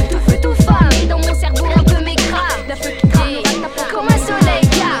canifs. Tout feu, tout femme, et dans mon cerveau un peu m'écra. D'un feu qui cramera ta peau comme un soleil.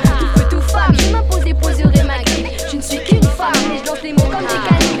 Car tout feu, tout femme, je m'impose et poserai ma griffe. Je ne suis qu'une femme et je danse les mots comme des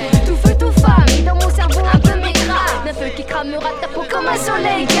canifs. Tout feu, tout femme, et dans mon cerveau un peu m'écra. D'un feu qui cramera ta peau comme un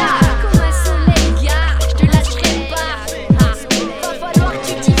soleil. Car comme un soleil, gars, je te lâcherai pas. Va falloir que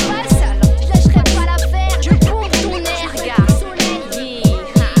tu t'y fasses. Je lâcherai pas l'affaire, je pompe ton air, gars.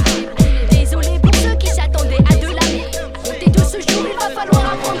 Désolé pour ceux qui s'attendaient à de la merde. Comptez de ce jour, il va falloir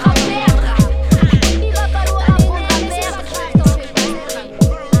apprendre à perdre. Il va falloir apprendre à perdre.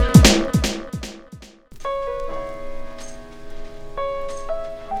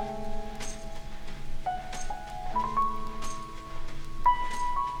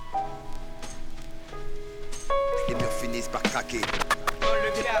 Les murs finissent par craquer.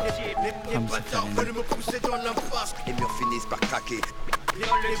 Les bâtards veulent me pousser dans l'impasse. Les murs finissent par craquer.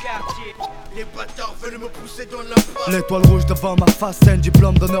 Les bâtards veulent me pousser dans l'impasse. L'étoile rouge devant ma face, c'est un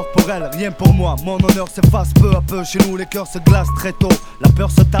diplôme d'honneur pour elle. Rien pour moi, mon honneur s'efface peu à peu. Chez nous les cœurs se glacent très tôt, la peur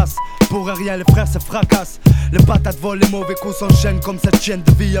se tasse. Pour rien les frères se fracassent. Les patates volent, les mauvais coups s'enchaînent comme cette chienne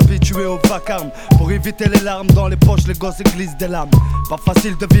de vie habituée au vacarme. Pour éviter les larmes dans les poches, les gosses glissent des lames. Pas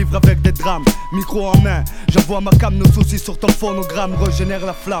facile de vivre avec des drames. Micro en main, j'envoie ma cam, nos soucis sur ton phonogramme régénère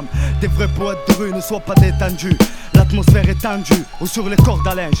la flamme. Des vrais poètes de rue, ne sois pas détendu. L'atmosphère est tendue, ou sur les cordes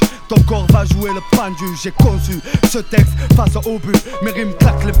à linge. Ton corps va jouer le pendu. J'ai conçu ce texte face au but. Mes rimes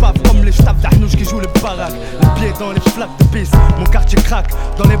claquent les baves comme les staffs d'Arnouche qui jouent les baraques. Les pieds dans les flaques de piste, mon quartier craque.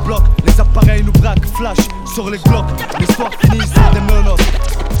 Dans les blocs, les appareils nous braquent. Flash sur les glocks, l'histoire finit sur des menottes.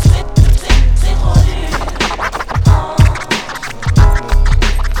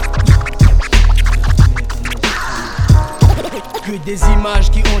 Que des images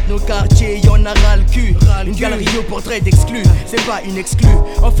qui hantent nos quartiers, y'en a ras le cul. Une galerie au portrait d'exclus, c'est pas une exclue.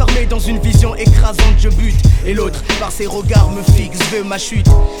 Enfermé dans une vision écrasante, je bute. Et l'autre, par ses regards, me fixe, veut ma chute.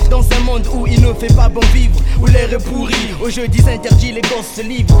 Dans un monde où il ne fait pas bon vivre, où l'air est pourri, aux jeudis interdits, les gosses se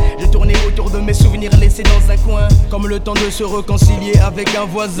livrent. Je tournais autour de mes souvenirs laissés dans un coin, comme le temps de se réconcilier avec un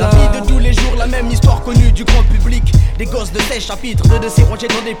voisin. La vie de tous les jours, la même histoire connue du grand public. Des gosses de 16 chapitres, de ces rangés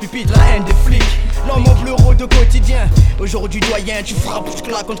dans des pupitres. La haine des flics, l'homme en pleureau de quotidien. Aujourd'hui doyen, tu frappes, je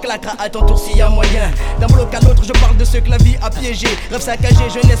claque, on te claquera à ton tour s'il y a moyen. D'un bloc à l'autre, je parle de ceux que la vie a piégé. Rêve saccagé,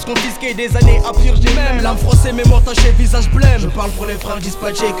 jeunesse confisquée, des années à purger. Même l'âme froissée, mémoire tachée, visage blême. Je parle pour les frères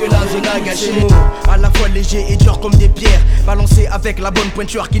dispatchés que la zone a gâché. Mots à la fois légers et durs comme des pierres, balancés avec la bonne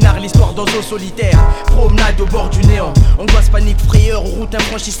pointure qui narre l'histoire dans eau solitaire. Promenade au bord du néant, angoisse, panique, frayeur, route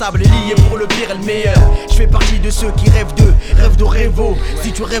infranchissable, liée pour le pire et le meilleur. Je fais partie de ceux qui rêve de révo.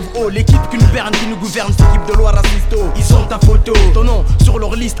 Si tu rêves haut, l'équipe qu'une berne qui nous gouverne, cette équipe de loi raciste. Ils sont ta photo, ton nom sur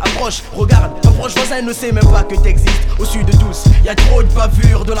leur liste. Approche, regarde, approche, voisin ne sait même pas que t'existes. Au sud de tous, y'a trop de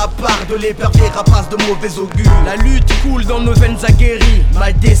bavures de la part de l'épervier, rapace de mauvais augure. La lutte coule dans nos veines aguerries.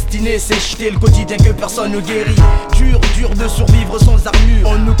 Ma destinée c'est jeter le quotidien que personne ne guérit. Dur de survivre sans armure.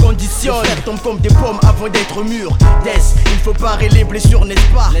 On nous conditionne, faire tombe comme des pommes avant d'être mûrs. Il faut parer les blessures,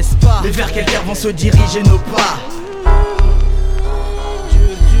 n'est-ce pas? Mais vers quelle terre vont se diriger nos pas?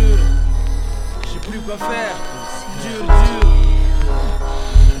 Dur, je sais plus quoi faire. Dur.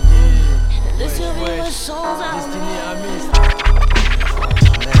 De survivre sans armes. Destiné à Miss.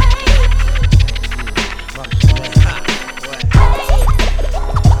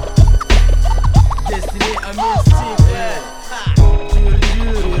 Destiné à Mystique,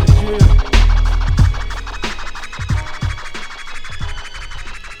 dur.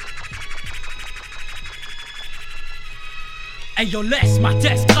 Hey yo, laisse ma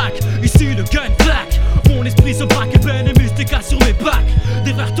tête crack, ici le gun claque. Mon esprit se braque et plein de mystique sur mes bacs.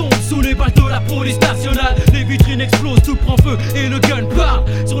 Des verres tombent sous les balles de la police nationale. Les vitrines explosent, tout prend feu et le gun parle.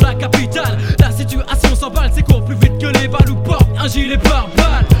 Sur la capitale, la situation s'emballe. C'est court plus vite que les balles ou porte un gilet par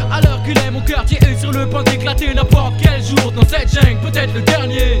balle. À l'heure qu'il est, mon quartier est sur le point d'éclater. N'importe quel jour dans cette jungle, peut-être le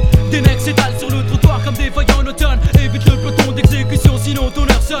dernier. Des mecs s'étalent sur le trottoir comme des feuilles en automne. Évite le peloton d'exécution, sinon ton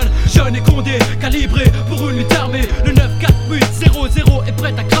heure sonne. Jeune et condé, calibré pour une lutte armée. Le 9-4-8-0-0 est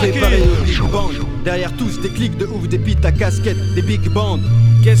prêt à craquer. Préparé au Big Bang. Derrière tous des clics de ouf, des beats à casquette, des big bands.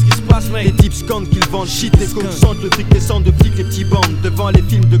 Qu'est-ce qui se passe, mec? Les types scandent qu'ils vendent shit, les coques sentent, le fric descend de flics, les petits bandes. Devant les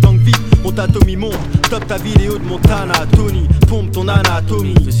films de gang vite, on t'atomie monte. Top ta vidéo de Montana, Tony, pompe ton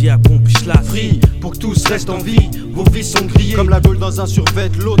anatomie. Vas-y à pompe, la free, pour que tous restent en vie. Vos vies sont grillées, comme la Gaule dans un survêt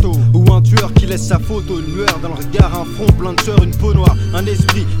loto. Ou un tueur qui laisse sa photo, une lueur dans le regard, un front plein de sueur, une peau noire. Un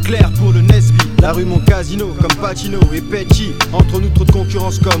esprit clair pour le Nesby. La rue mon casino, comme Pacino et Petty. Entre nous trop de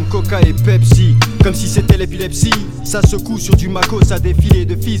concurrence comme Coca et Pepsi. Comme si c'était l'épilepsie, ça secoue sur du maco, ça défilé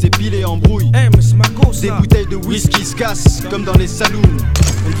de filles épilées en brouille. Mais c'est Maco, ça. Des bouteilles de whisky se cassent comme dans les saloons.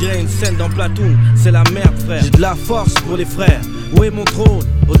 On dirait une scène dans Platoon, c'est la merde frère. J'ai de la force pour les frères, où est mon trône?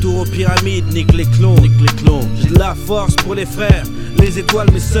 Autour aux pyramides, nique les clones. J'ai de la force pour les frères, les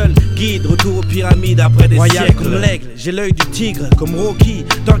étoiles mes seuls guides. Retour aux pyramides après des siècles. Comme l'aigle, j'ai l'œil du tigre, comme Rocky.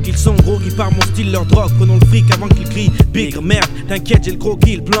 Tant qu'ils sont gros, qui par mon style leur drogue. Prenons le fric avant qu'ils crient bigre. Merde, t'inquiète, j'ai le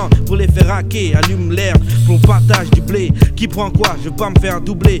croquis, le plan pour les faire hacker. Allume l'herbe, pour le partage du blé. Qui prend quoi? Je veux pas me faire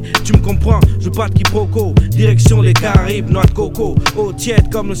doubler. Tu me comprends, je veux pas de quiproquo. Direction les Caraïbes, noix de coco. Eau tiède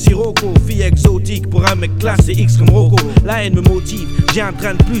comme le sirocco. Fille exotique pour un mec classé X comme Rocco. La haine me motive, j'ai un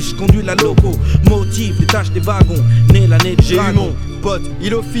train de plus, je conduis la loco. Motive, détache des wagons, né l'année de j'ai eu mon pote,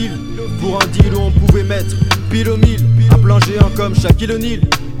 il au fil. Pour un deal où on pouvait mettre pile au mille. Un plan géant comme Shaquille O'Neal.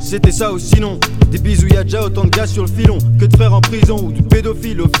 C'était ça ou sinon des bisous, y'a déjà autant de gars sur le filon que de frères en prison ou de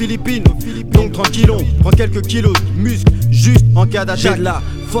pédophiles aux Philippines. Donc tranquillon, prends quelques kilos de muscles juste en cas d'attaque. J'ai de la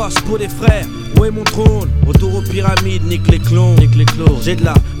force pour les frères, où est mon trône? Retour aux pyramides, nique les clones. J'ai de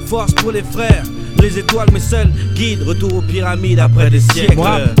la force pour les frères, les étoiles mes seuls guides. Retour aux pyramides après des siècles.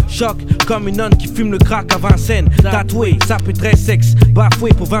 Moi, choc comme une nonne qui fume le crack à Vincennes. Tatoué, ça peut très sexe,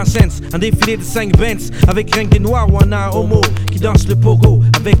 bafoué pour 20 cents. Un défilé de 5 Benz, avec rien que des noirs ou un homo qui danse le pogo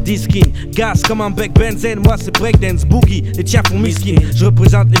avec 10 skins. Gaz comme un bec benzène, moi c'est breakdance boogie. Les tiens font miskin, je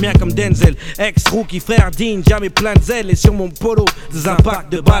représente les miens comme Denzel. Ex-rookie, frère digne, jamais plein de zèle. Et sur mon polo, des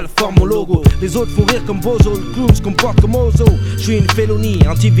impacts de balles forment mon logo. Les autres font rire comme Bozo, le clown se comporte comme Ozo. Je suis une félonie,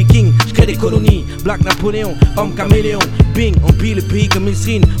 anti-viking, je crée des colonies. Black Napoléon, homme caméléon. Bing, on pille le pays comme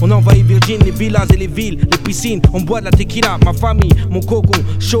Misrine. On envahit Virgin, les villas et les villes, les piscines. On boit de la tequila, ma famille, mon cocon,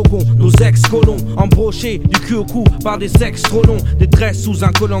 shogun, nos ex-colons. Embrochés du cul au cou par des sexes trop longs. Des tresses sous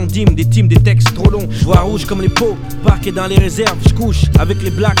un collant d'hymne, des teams, des textes trop longs. Je vois rouge comme les pots, parqué dans les réserves. Je couche avec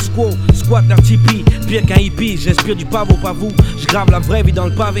les black squaws, squat leur tipi. Pire qu'un hippie, j'inspire du pavot, pas vous. Je grave la vraie vie dans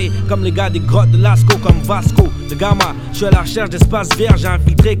le pavé, comme les gars des grottes de Lascaux, comme Vasco de Gama. Je suis à la recherche d'espace vert, j'ai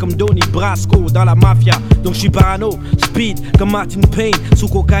infiltré comme Donnie Brasco dans la mafia. Donc je suis parano, speed comme Martin Payne, sous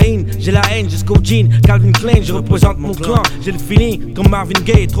cocaïne. J'ai la haine jusqu'au jean, Calvin Klein, je représente mon clan. J'ai le feeling comme Marvin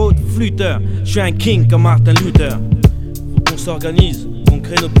Gaye, trop de flûteurs. Je suis un king comme Martin Luther. Faut qu'on s'organise, qu'on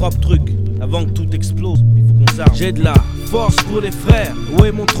crée nos propres trucs. Avant que tout explose, il faut qu'on s'arme. J'ai de la force pour les frères, où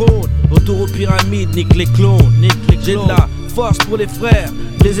est mon trône? Retour aux pyramides, nique les clones. J'ai de la force pour les frères,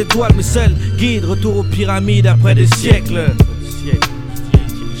 les étoiles mes seuls guides. Retour aux pyramides après des siècles.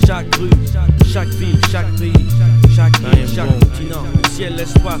 Chaque rue, chaque ville, chaque pays, chaque île, chaque continent, le ciel,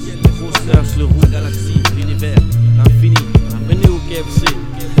 l'espace, le grosseur, le roux, la galaxie, l'univers, l'infini. Venez au KFC,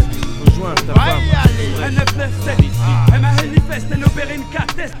 rejoins, ta femme. N997, manifeste, l'Oberine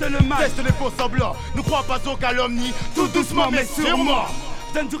teste le mal. Teste les faux semblants, ne crois pas aux calomnies. Tout doucement mais sûrement.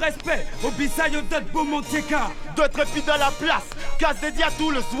 Donne du respect au Bissaï, au Dot Beaumontieka. D'autres fidèles à la place, casse dédié à tout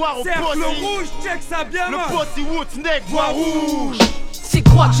le soir au Cercle posi. rouge, check ça bien. Le posi wood, snake, voix rouge. C'est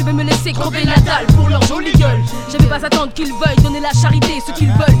croire que je vais me laisser crever la dalle pour leur jolie gueule. Je vais pas attendre qu'ils veuillent donner la charité. Ce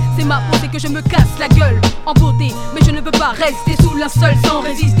qu'ils veulent, c'est ma peau, c'est que je me casse la gueule en beauté. Mais je ne peux pas rester sous linceul sans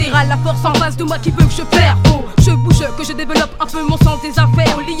résister à la force en face de moi qui veut que je perde. Oh, je bouge, que je développe un peu mon sens des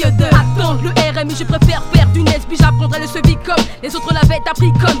affaires. Au lieu de attendre le RMI, je préfère faire du Nesby. J'apprendrai le sevi comme les autres l'avaient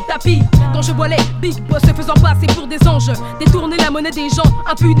appris comme tapis. Quand je vois les big boss se faisant passer pour des anges, détourner la monnaie des gens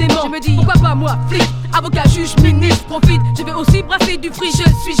impunément, je me dis pourquoi pas moi, flic, avocat, juge, ministre, profite. Je vais aussi brasser du fric, je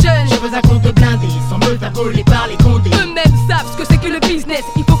suis jeune. Je veux un compte blindé, sans me taboler par les condés. Eux-mêmes savent ce que c'est que le business.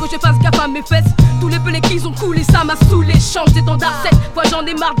 Il faut que je fasse gaffe à mes fesses. Tous les pelés qu'ils ont coulé, ça m'a saoulé. Change d'étendard, cette fois j'en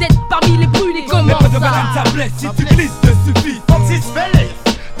ai marre d'être parmi les brûlés. Comment les potes de banane ça blesse, si tu glisses te suffit. Foxy Spellé,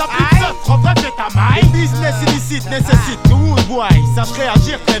 t'as plus de soft, refais ta maille. Business illicite nécessite que Woodboy sache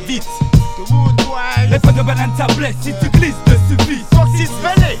réagir très vite. Les potes de banane ça blesse, si tu glisses te suffit. Foxy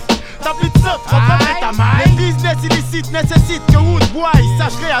Spellé, t'as plus de soft, refais ta maille. Les business illicite nécessite que Woodboy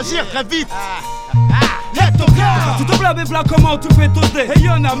sache réagir très vite. Let ton gars, tu te blâmes et blanc, comment tu fais toaster? Et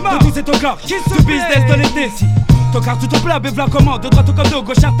y'en a marre de tous ces tocards qui se business de l'été si. Tocard, tu te blâmes et blanc, comment de droite au comme de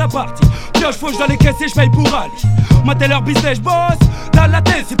gauche à ta partie. Pioche, fauche dans les caisses et j'paye pour aller. Moi t'es leur business, j'bosse dans la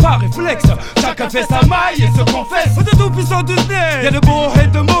tête, c'est pas réflexe. Chacun fait sa maille et se confesse. De tout puissant du nez. Y'a de bons et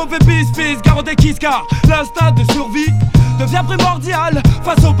de mauvais bis-bis, garant des kiss car l'instinct de survie devient primordial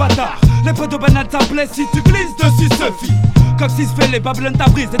face aux bâtards. Les potes de banane ça blesse si tu glisses dessus suffit. Comme si se fait les babylons ta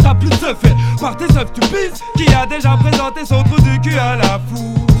brise et t'as plus de se fait. Par tes œufs tu pisses, qui a déjà présenté son trou du cul à la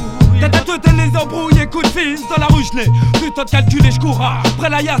fouille. T'as toutes les embrouilles, coup de fils dans la rue je n'ai putain de calculer, j'cours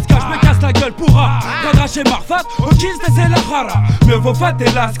après la yaska, j'me casse la gueule pour prendre chez Marfat, au kiss c'est la rara. Mieux vaut fat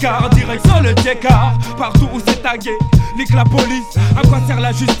et lascar, direction le Tchekar. Partout où c'est tagué, nique la police. À quoi sert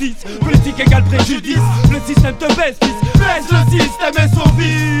la justice? Politique égale préjudice. Le système te baisse, baisse le système et son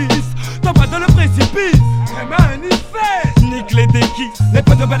vice. T'as pas de le précipice, manifeste. Nique les déquis, les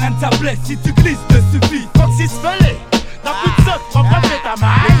potes de banane ça blesse. Si tu glisses te suffit. Foxy Spellé, t'as plus de soft, refais ta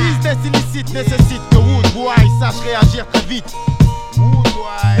maille. Les business illicites nécessitent que Woodboy sache réagir très vite.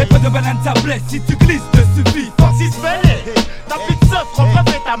 Les potes de banane ça blesse, si tu glisses te suffit. Foxy Spellé, t'as plus de soft,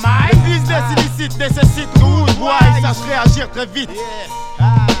 refais ta maille. Les business illicites nécessitent que Woodboy sache réagir très vite.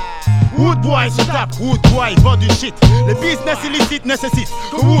 Woodboy se tape, Woodboy vend du shit. Les business illicites nécessitent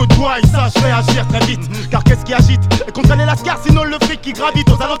que Woodboy sache réagir très vite. Car qu'est-ce qui agite et contre les lascars, sinon le fric qui gravite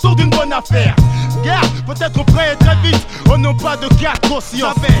aux alentours d'une bonne affaire. Gars, peut-être prêt très vite. Oh non, pas de cas de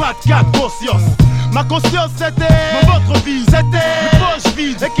conscience, pas de cas de conscience. Ma conscience c'était votre vie, c'était une poche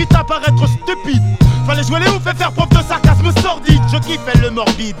vide et quitte à paraître stupide. Fallait jouer les ouf et faire preuve de sarcasme sordide. Je kiffais le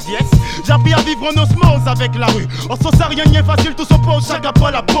morbide, yes. J'ai appris à vivre en osmose avec la rue. En sauce à rien n'y est facile, tout s'oppose, chaque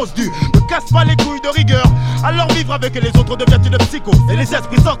après la pause du. Me casse pas les couilles de rigueur. Alors vivre avec les autres devient une psychose. Et les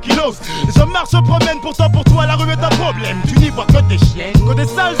esprits sortent kilos. Je marche, je promène, pourtant pour toi la rue est un problème. Tu n'y vois que des chiennes, que des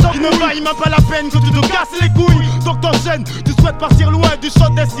sales gens qui ne vaillent même pas la peine que tu te casses les couilles. Donc t'enchaînes, tu souhaites partir loin du chant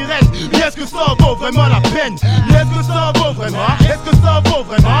des sirènes. Mais est-ce que ça vaut vraiment la peine? Mais est-ce que ça vaut vraiment? Est-ce que ça vaut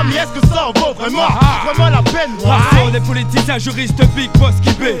vraiment? Mais est-ce que ça vaut vraiment? Vraiment la peine, ouais. Les politiciens, juristes, big boss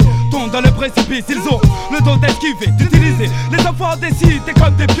qui tombent dans le précipice, ils ont le don d'esquiver, d'utiliser les enfants des cités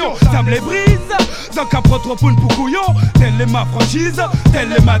comme des pions. Ça me les brise, donc après trop poule pour couillon. Telle est ma franchise,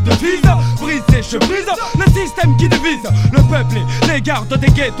 telle est ma devise. Brise et je brise le système qui divise le peuple et les gardes des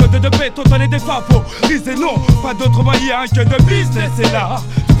ghettos de béton dans les défavorisés. Et non, pas d'autre moyen que de business est là.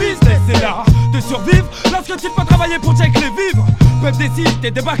 Business est là, de survivre lorsque tu peux travailler pour check les vivres. Peuple des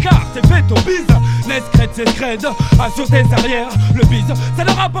cités, des bacards, c'est fait au bise. L'escred, c'est scred, assure tes arrières. Le bise, ça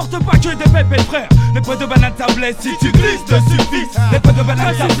ne rapporte pas que des pépés frères. Les pots de banane ça blesse si tu glisses te suffit. Les pots de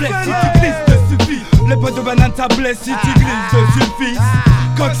banane ça blesse si tu glisses te suffit. Les pots de banane ça blesse si tu glisses te suffit.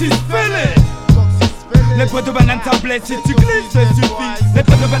 Coxy Spellé. Les pots de banane ça blesse si tu glisses te suffit. Les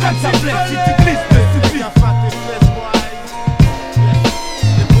pots de banane ça blesse si tu glisses te suffit.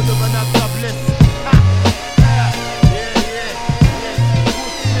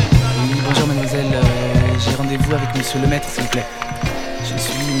 Bonjour mademoiselle, j'ai rendez-vous avec monsieur le maître s'il vous plaît. Je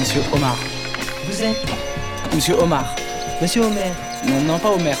suis monsieur Omar. Vous êtes Monsieur Omar. Monsieur Omer. Non, pas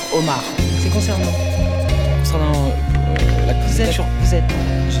Omer, Omar. C'est concernant la Vous êtes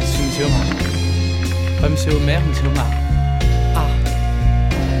Je suis monsieur Omar. Pas monsieur Omer, monsieur Omar.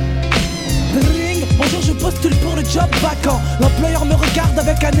 Ring, bonjour, je postule pour le job vacant. L'employeur me regarde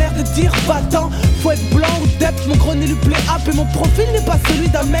avec un air de dire va-t'en. Faut être blanc ou dep, mon gros nez lui plaît up et mon profil n'est pas celui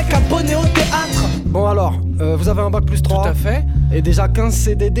d'un mec abonné au théâtre. Bon alors, vous avez un bac plus 3. Tout à fait. Et déjà 15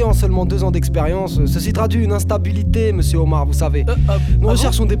 CDD en seulement 2 ans d'expérience. Ceci traduit une instabilité, monsieur Omar, vous savez. Nous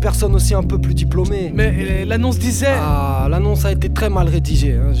recherchons des personnes aussi un peu plus diplômées. Mais l'annonce disait... Ah, l'annonce a été très mal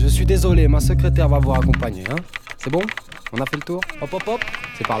rédigée, hein. Je suis désolé, ma secrétaire va vous accompagner, hein. C'est bon? On a fait le tour? Hop hop hop,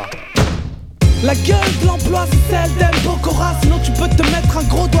 c'est par là. La gueule de l'emploi c'est celle d'El Bocora. Sinon tu peux te mettre un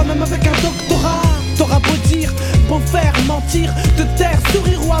gros doigt même avec un doctorat. T'auras beau dire, beau faire, mentir, te taire,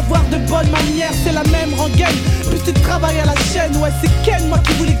 sourire ou avoir de bonnes manières, c'est la même rengaine. Plus tu travailles à la chaîne, ouais c'est Ken, moi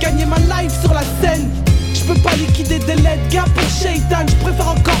qui voulais gagner ma life sur la scène. Je peux pas liquider des lettres gars pour Shaitan. Je préfère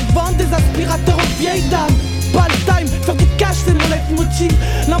encore vendre des aspirateurs aux vieilles dames. Pas le time, faire du cash c'est mon leitmotiv.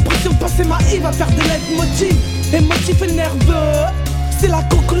 L'impression de passer ma I va faire des leitmotivs. Émotif et nerveux, c'est la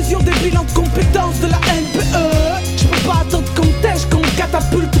conclusion des bilans de compétences de la NPE. Je peux pas attendre qu'on me tèche, qu'on me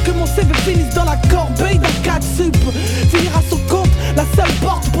catapulte, que mon CV finisse dans la corbeille d'un 4 sup. Finir à son compte, la seule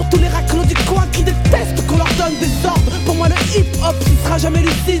porte pour tous les raclos du coin qui détestent qu'on leur donne des ordres. Pour moi le hip-hop ce sera jamais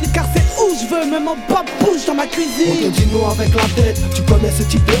lucide, car c'est où je veux, même en bas bouge dans ma cuisine. On te dit non avec la tête, tu connais ce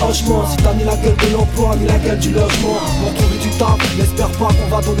type de hochement. Si t'as ni la gueule de l'emploi, ni la gueule du logement. Pour trouver du taf, n'espère pas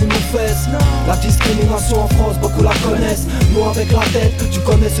qu'on va donner nos fesses. La discrimination en France, beaucoup la connaissent. Non avec la tête, tu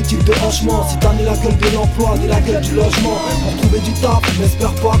connais ce type de hochement. Si t'as ni la gueule de l'emploi, ni la gueule du logement. Pour trouver du taf,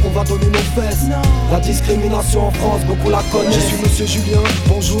 n'espère pas qu'on va donner nos fesses. La discrimination en France, beaucoup la connaissent. Je suis monsieur Julien,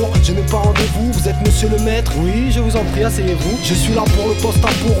 bonjour, je n'ai pas rendez-vous. Vous êtes monsieur le maître? Oui, je vous en prie, asseyez-vous. Je suis là pour le poste à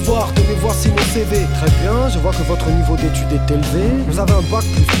pourvoir, tenez voici mon CV. Très bien, je vois que votre niveau d'études est élevé. Vous avez un bac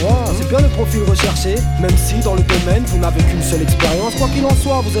plus 3, c'est bien le profil recherché. Même si dans le domaine vous n'avez qu'une seule expérience. Quoi qu'il en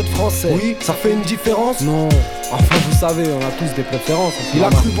soit, vous êtes français. Oui, ça fait une différence? Non, enfin vous savez, on a tous des préférences. Il a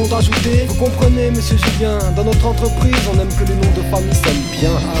cru bon d'ajouter, vous comprenez monsieur Julien, dans notre entreprise on aime que les noms de famille sonnent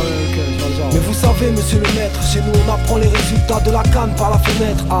bien. Ah ouais, ok, je vois le genre. Mais vous savez monsieur le maître, chez nous on apprend les résultats de la canne par la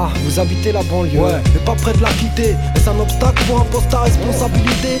fenêtre. Ah, vous habitez la banlieue, ouais, mais pas près de la quitter. Est-ce un obstacle pour un poste à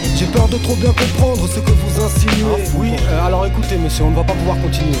responsabilité? J'ai peur de trop bien comprendre ce que vous insinuez. Oui, alors écoutez monsieur, on ne va pas pouvoir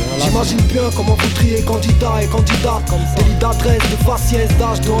continuer. J'imagine bien comment vous triez candidats et candidates, délit d'adresse, de faciès,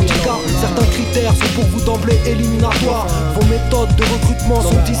 d'âge, de handicap. Certains critères sont pour vous d'emblée éliminatoires. Vos méthodes de recrutement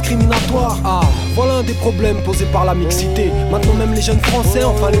sont discriminatoires. Ah, voilà un des problèmes posés par la mixité. Maintenant même les jeunes français,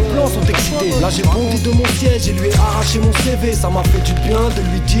 enfin les blancs sont excités. Là j'ai bondi de mon siège et lui ai arraché mon CV. Ça m'a fait du bien de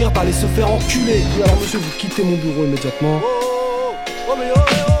lui dire d'aller se faire enculer. Oui, alors monsieur, vous quittez mon bureau immédiatement.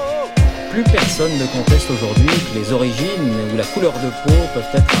 Plus personne ne conteste aujourd'hui que les origines ou la couleur de peau peuvent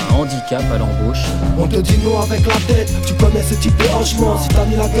être un handicap à l'embauche. On te dit non avec la tête, tu connais ce type de hochement. Si t'as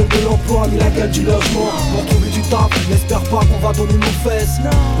ni la gueule de l'emploi, ni la gueule du logement. Pour trouver du taf, n'espère pas qu'on va donner nos fesses.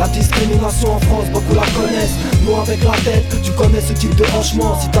 La discrimination en France, beaucoup la connaissent. Non avec la tête, tu connais ce type de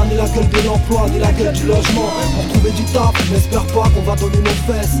hochement. Si t'as ni la gueule de l'emploi, ni la gueule du logement. Pour trouver du taf, n'espère pas qu'on va donner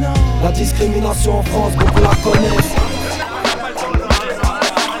nos fesses. La discrimination en France, beaucoup la connaissent.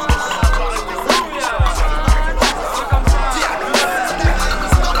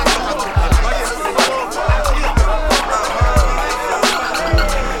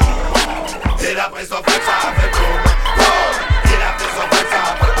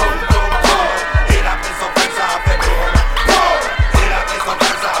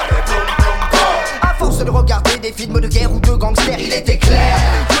 Des films de guerre ou de gangsters, il était clair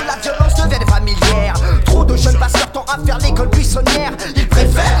que la violence devienne familière. Trop de jeunes passent leur temps à faire l'école buissonnière. Ils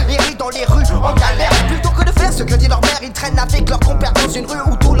préfèrent errer dans les rues en galère plutôt que de faire ce que dit leur mère. Ils traînent avec leurs compères dans une rue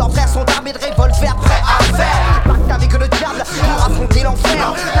où tous leurs frères sont armés de revolvers prêts à faire pacte avec le diable pour affronter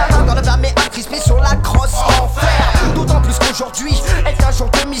l'enfer. La main dans le verre mais crispé sur la crosse en fer. D'autant plus qu'aujourd'hui est un jour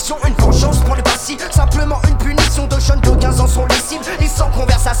de mission, une vengeance pour les passifs. Simplement une punition de jeunes de 15 ans sont les cibles et sans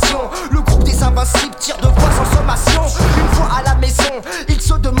conversation. Le groupe des invincibles tire de voix sans sommation. Une fois à la maison, ils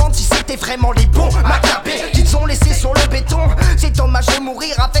se demandent si c'était vraiment les bons macabés qu'ils ont laissé sur le béton. C'est dommage de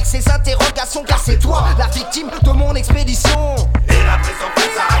mourir avec ces interrogations, car c'est toi la victime de mon expédition. Et la prison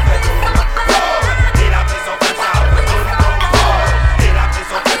fait ça avec et la prison fait ça avec et la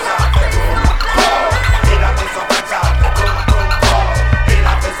prison fait ça avec et la prison fait ça avec et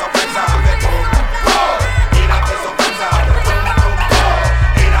la prison fait ça avec et la prison fait ça avec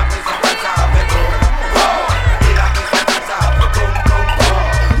et la prison fait ça avec et la prison fait ça avec.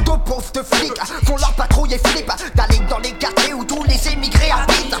 De pauvres de flics font leur patrouille et flippent d'aller dans les quartiers où tous les émigrés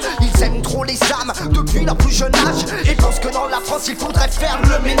habitent. Ils aiment trop les âmes depuis leur plus jeune âge et pensent que dans la France il faudrait faire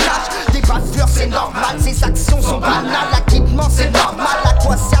le ménage. Des bavures c'est normal, ces actions sont banales. L'acquittement c'est normal, à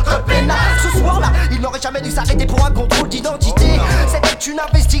quoi sert le pénal? Ce soir-là, il n'aurait jamais dû s'arrêter pour un contrôle d'identité. C'était une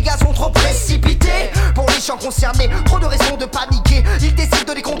investigation trop précipitée pour les gens concernés, trop de raisons de paniquer. Ils décident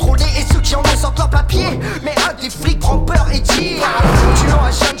de les contrôler et ceux qui en ont sortent leur papier. Mais un des flics prend peur et tire, tuant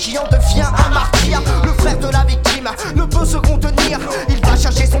un jeune qui en devient un martyr. Le frère de la victime ne peut se contenir, il va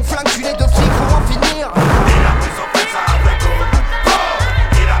chercher son flingue, tuer deux flics pour en finir.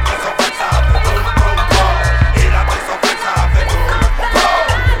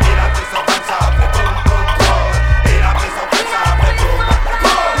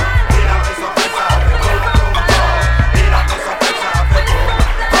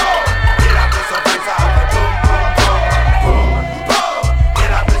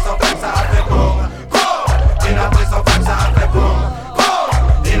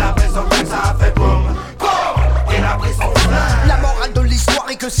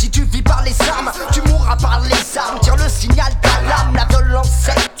 Que si tu vis par les armes, tu mourras par les armes. Tire le signal d'alarme, la violence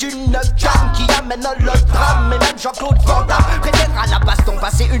c'est une gamme qui amène le drame. Et même Jean-Claude Van Damme préfère à la baston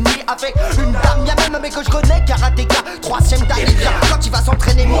passer une nuit avec une dame. Y'a même un mec que je connais, karatéka, 3ème dan. Et bien quand il va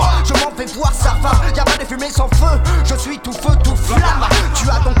s'entraîner, moi je m'en vais voir sa femme. Y'a pas de fumée sans feu, je suis tout feu, tout flamme. Tu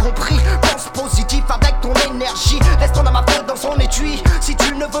as donc compris, pense positif avec ton énergie. Laisse ton âme à feu dans son étui. Si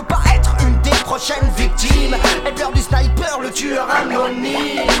tu ne veux pas être une des prochaines victimes, aie peur du sniper, le tueur anonyme.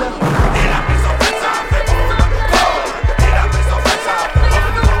 Et la prison fait ça, fait bon. Et la prison fait ça, fait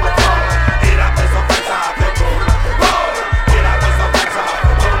bon. Et la prison fait ça, fait bon. Et la prison fait ça,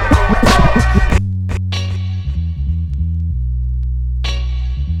 fait bon.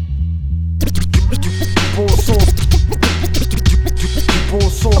 Bon son. Bon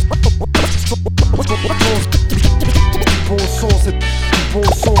son. Bon son, c'est bon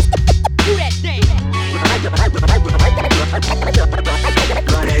son.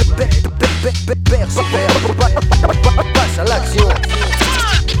 Passe à l'action.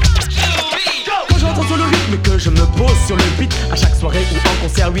 Quand je rentre sur le rythme et que je me pose sur le beat, à chaque soirée ou en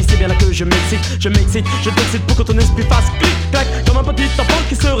concert, oui c'est bien là que je m'excite, je t'excite pour que ton esprit fasse clic-clac, comme un petit enfant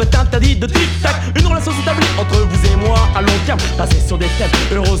qui serait interdit de tic-tac. Une relation s'établit entre vous et moi à long terme, basée sur des thèmes,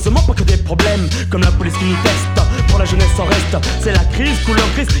 heureusement pas que des problèmes, comme la police qui nous teste, pour la jeunesse en reste, c'est la crise, couleur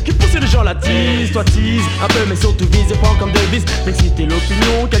grise, qui pousse les gens la tease. Toi tease un peu mais surtout vise et prends comme devise d'exciter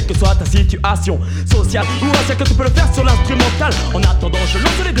l'opinion, quelle que soit ta situation sociale ou raciale, que tu peux le faire sur l'instrumental. En attendant je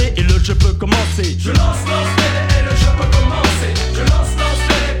lance les dés et le jeu peut commencer. Je lance les dés et le jeu peut commencer. Je lance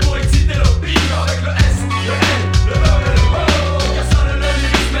les dés pour exciter l'opinion avec le S, le L, le E et le O. Car ça le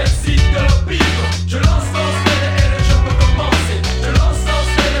lyrisme excite l'opinion. Je lance les dés et le jeu peut commencer. Je lance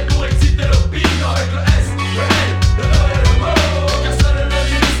les dés pour exciter l'opinion avec le S, le L, le E et le O. Car ça le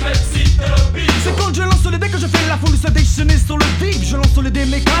lyrisme excite l'opinion. C'est quand je lance les dés que je fais la foule se déchaîner sur le vif. Je lance les dés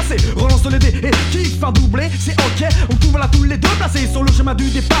mais cassés, relance les dés et kiffe à doubler. C'est ok, on trouve là tous les deux placés sur le chemin du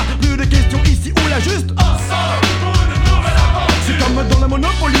départ. Plus de questions ici ou là, juste ensemble pour une nouvelle aventure. C'est comme dans la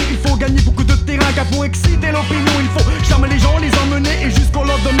Monopoly, il faut gagner beaucoup de terrain. Car pour exciter l'opinion, il faut charmer les gens, les emmener et jusqu'au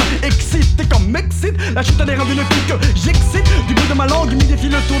lendemain exciter comme excite la chute à l'air d'une fille que j'excite. Du bout de ma langue, m'y défie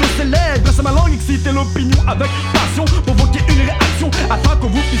le tour de ses lèvres. Grâce à ma langue, exciter l'opinion avec passion, provoquer une réaction afin que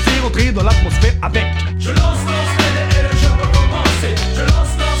vous puissiez rentrer dans l'atmosphère avec. Je lance les dés et le jeu peut commencer. Je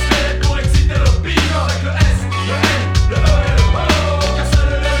lance les dés pour exciter l'opinion avec le S, le L, le E et le O. Car ça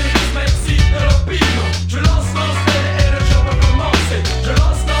le lyrisme excite l'opinion. Je lance les dés et le jeu peut commencer. Je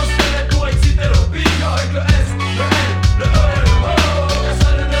lance les dés pour exciter l'opinion avec le S, le L, le E et le O. Car ça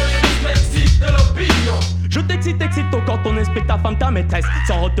le lyrisme excite l'opinion. Je t'excite quand ton esprit, ta femme, ta maîtresse.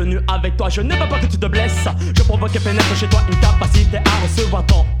 Sans retenue avec toi, je n'ai pas peur que tu te blesses. Je provoque et pénètre chez toi une capacité à recevoir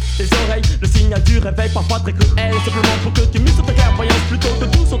dans tes oreilles le signal du réveil, parfois très cruel. Simplement pour que tu mises sur ta clairvoyance plutôt que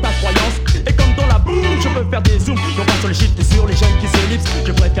tout sur ta croyance. Et comme dans la boue, je peux faire des zooms, non pas sur les chiffres et sur les jeunes qui s'ellipsent.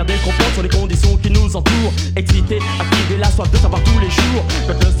 Je préfère des comprendre sur les conditions qui nous entourent. Excité, activer la soif de savoir tous les jours.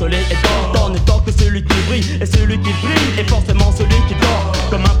 Quand le soleil est dehors, n'est tant que celui qui brille. Et celui qui brille est forcément celui qui dort.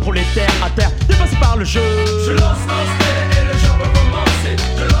 Comme un prolétaire à terre, dépassé par le jeu. Je lance les dés et le jeu peut commencer.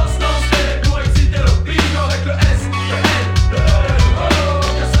 Je lance les dés pour exciter l'opinion avec le S, le L, le E et le O.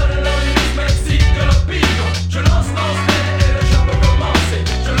 Car ça le lyrisme excite l'opinion. Je lance les dés et le jeu peut commencer.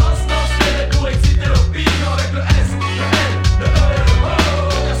 Je lance les dés pour exciter l'opinion avec le S, le L, le E et le O.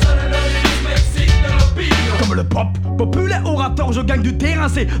 Car ça le lyrisme excite l'opinion. Comme le pop, populaire orateur, je gagne du terrain.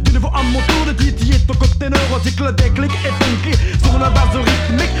 C'est de nouveau à mon tour de titiller ton côté neurotique. Le déclic est funky sur une base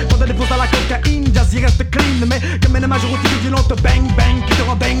rythmique. Pendant des fausses à la cocaïne, jazz il reste clean. Mais comme une majorité violente, bang bang qui te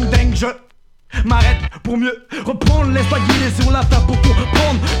rend ding ding. Je m'arrête pour mieux reprendre. Laisse-toi guider sur la table pour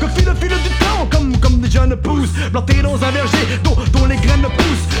comprendre que fil du temps, comme des jeunes pousses plantés dans un verger dont les graines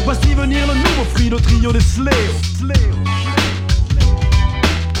poussent. Voici venir le nouveau fruit, le trio des Sléo.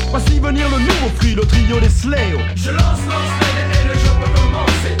 Voici venir le nouveau fruit, le trio des Sléo. Je lance les dés et le jeu peut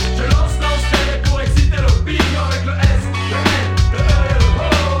commencer. Je lance les dés pour exciter l'opinion avec le S, le L, le E et le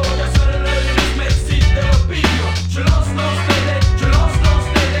O. Car ça le lyrisme excite l'opinion. Je lance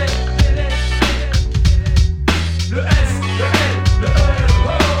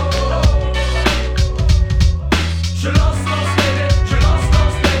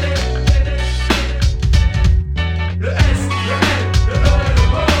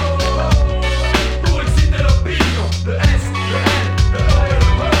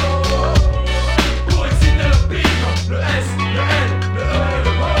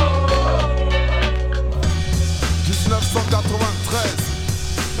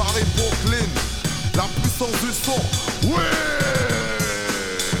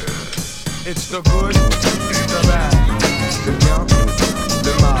It's the good, the bad, le bien,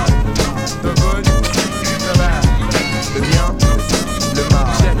 le mal. The good, the bad, le bien, le mal.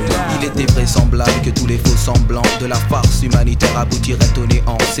 Il était vraisemblable que tous les faux semblants de la farce humanitaire aboutiraient au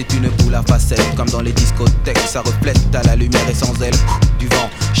néant. C'est une boule à facettes comme dans les discothèques. Ça reflète à la lumière et sans elle du vent.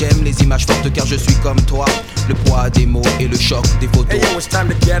 J'aime les images fortes car je suis comme toi. Le poids des mots et le choc des photos. Hey yo, it's time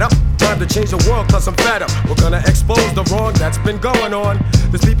to get up. Time to change the world cause I'm fed up. We're gonna expose the wrong that's been going on.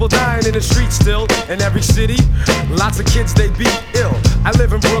 There's people dying in the streets still in every city. Lots of kids they be ill. I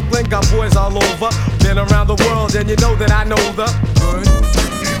live in Brooklyn, got boys all over. Been around the world and you know that I know the good,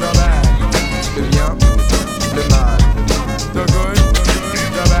 the bad, le bien, le mal. The good,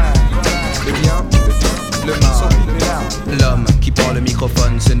 the bad, le bien, le mal. L'homme qui prend le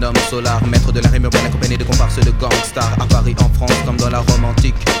microphone se nomme Solar, maître de la rime urbaine accompagné de comparses de gangsters. À Paris, en France, comme dans la Rome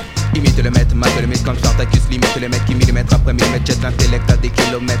antique. Imite le maître, mate le mythe comme Spartacus. Limite le mec qui millimètre après millimètre jette l'intellect à des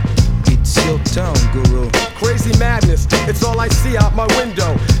kilomètres. It's your town, guru. Crazy madness, it's all I see out my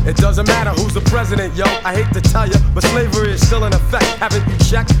window. It doesn't matter who's the president, yo. I hate to tell ya, but slavery is still in effect. Haven't you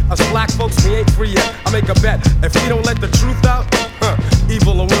checked? Us black folks, we ain't free yet. I make a bet, if we don't let the truth out,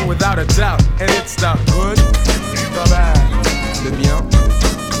 evil will win without a doubt. And it's the good, the bad, le bien,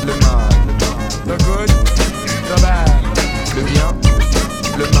 le mal. The good, the bad, le bien,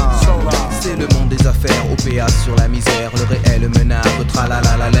 le mal. C'est le monde des affaires, OPA sur la misère. Le réel menace, tralala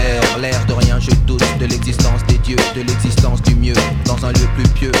l'air de rien, je doute de l'existence des dieux, de l'existence du mieux dans un lieu plus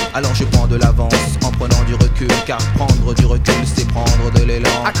pieux. Alors je prends de l'avance en prenant du recul, car prendre du recul c'est prendre de l'élan.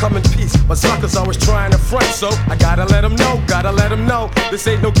 I come in peace, but suckers always trying to front, so I gotta let them know, this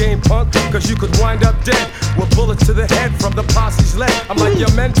ain't no game, punk, cause you could wind up dead with bullets to the head from the posse's lead. I'm like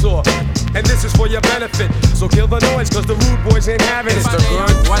your mentor, and this is for your benefit, so kill the noise cause the rude boys ain't having it. It's the good,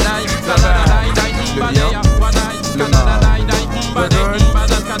 the bad, le bien, le mal.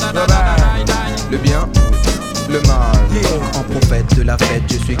 Le bien, le mal. Donc en prophète de la fête,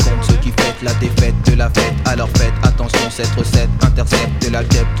 je suis contre ceux qui fêtent la défaite de la fête. Alors faites attention, cette recette intercepte de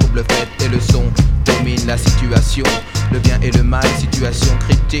l'algèbre, trouble fête et le son domine la situation. Le bien et le mal, situation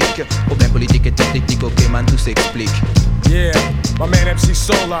critique. Problème politique et technique, ok man, tout s'explique. Yeah, my man MC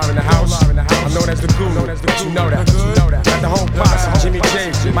Solar in the house. I'm known as the guru, you know that. Got the whole posse, Jimmy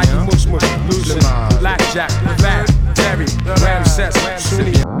James, Mikey Moosh Moosh, Lucid, Blackjack, Fat, Terry, Ramses,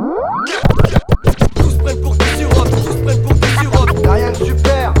 Sunni. Tous prêts pour du sirop, tous prêts pour du sirop. Y'a rien de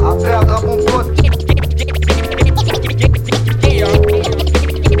super à perdre à bon pote.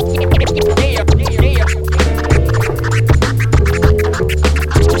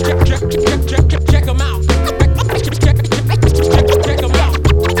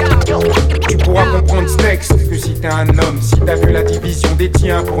 Comprendre ce texte que si t'es un homme, si t'as vu la division des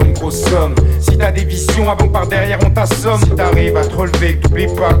tiens pour une grosse somme, si t'as des visions avant que par derrière on t'assomme, si t'arrives à te relever, que t'oublies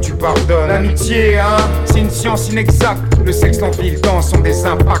pas que tu pardonnes. L'amitié, hein, c'est une science inexacte. Le sexe, l'envie, le temps sont des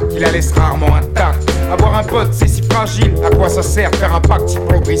impacts qui la laissent rarement intacte. Avoir un pote, c'est si fragile. À quoi ça sert faire un pacte si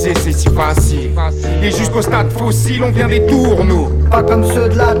pour le briser, c'est si facile. Et jusqu'au stade fossile, on vient des tours, nous. Pas comme ceux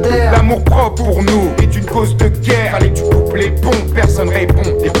de la terre. L'amour propre pour nous est une cause de guerre. Allez, tu coupes les ponts, personne répond.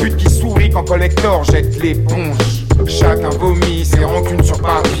 Les putes qui sourient quand collector jette l'éponge. Chacun vomit ses rancunes sur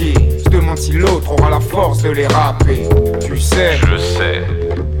papier. Je demande si l'autre aura la force de les râper. Tu sais, je sais.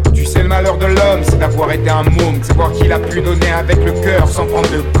 Tu sais le malheur de l'homme, c'est d'avoir été un môme, c'est voir qu'il a pu donner avec le cœur sans prendre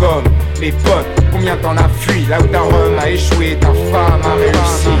de gomme. Les potes, combien t'en as fui, là où ta rhum a échoué, ta femme a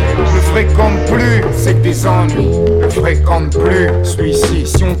réussi. Le fréquente plus, c'est que des ennuis. Le fréquente plus, celui-ci.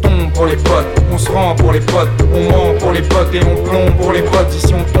 Si on tombe pour les potes, on se rend pour les potes. On ment pour les potes et on plombe pour les potes.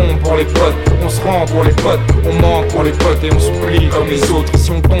 Ici on tombe pour les potes, on se rend pour les potes. On ment pour les potes et on s'oublie comme les autres.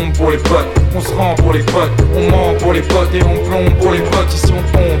 Ici on tombe pour les potes, on se rend pour les potes. On ment pour les potes et on plombe pour les potes. Ici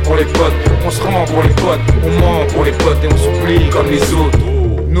on tombe pour les potes, on se rend pour les potes. On ment pour les potes et on s'oublie comme les autres.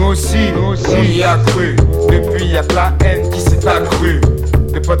 Nous aussi, on y a cru. Depuis y'a que la haine qui s'est accrue.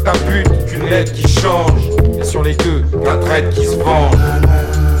 De pote à but, qu'une lettre qui change. Et sur les deux, la traite qui se venge.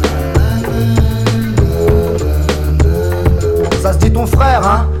 Ça se dit ton frère,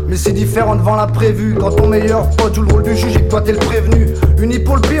 hein, mais c'est différent devant l'imprévu. Quand ton meilleur pote joue le rôle du juge et que toi t'es le prévenu. Uni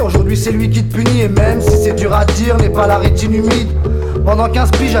pour le pire, aujourd'hui c'est lui qui te punit. Et même si c'est dur à dire, n'est pas la rétine humide. Pendant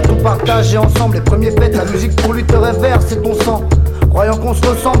 15 piges à tout partager ensemble. Les premiers pètes, la musique pour lui te révère, c'est ton sang. Croyant qu'on se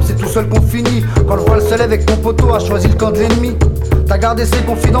ressemble, c'est tout seul qu'on finit. Quand le voile se lève avec ton poteau a choisi le camp de l'ennemi. T'as gardé ses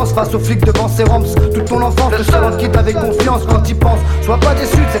confidences face aux flics devant ses ramps. Toute ton enfance, le seul en quitte avec confiance quand t'y penses. Sois pas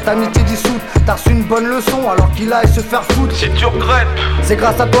déçu de cette amitié dissoute. T'as reçu une bonne leçon alors qu'il aille se faire foutre. Si tu regrettes, c'est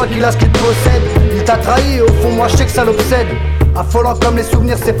grâce à toi qu'il a ce qu'il possède. Il t'a trahi et au fond moi je sais que ça l'obsède. Affolant comme les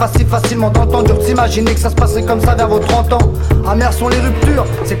souvenirs, c'est facilement d'entendre. Dur de s'imaginer que ça se passerait comme ça vers vos 30 ans. Amères sont les ruptures,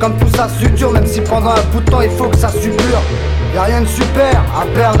 c'est comme tout ça suture. Même si pendant un bout de temps il faut que ça suppure. Y'a rien de super à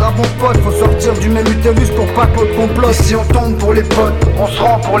perdre à bon pote. Faut sortir du même utérus pour pas que l'autre complote. Et si on tombe pour les potes, on se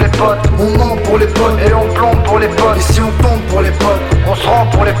rend pour les potes. On ment pour les potes et on plombe pour les potes. Et si on tombe pour les potes, on se rend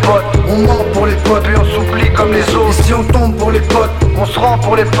pour les potes. On ment pour les potes et on s'oublie comme les autres. Et si on tombe pour les potes, on se rend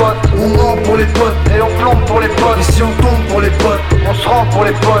pour les potes. On ment pour les potes et on plombe pour les potes. Et si on tombe pour les potes, on se rend pour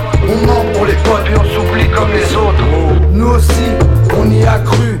les potes. On ment pour les potes et on s'oublie comme les autres. Nous aussi, on y a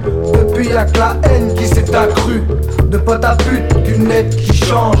cru. Depuis y'a que la haine qui s'est accrue. De pote à pute, qu'une lettre qui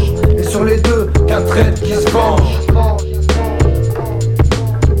change. Et sur les deux, qu'un trait qui se venge.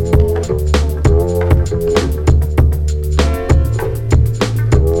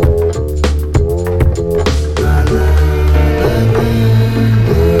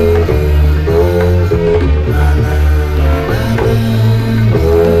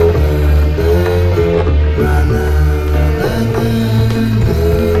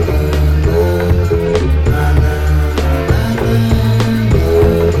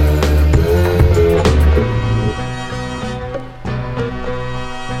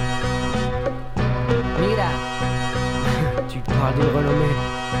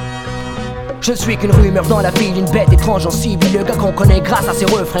 Je suis qu'une rumeur dans la ville, une bête étrange en cible. Le gars qu'on connaît grâce à ses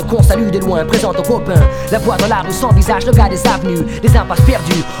refrains, qu'on salue de loin, présente aux copains. La voix dans la rue sans visage, le gars des avenues, des impasses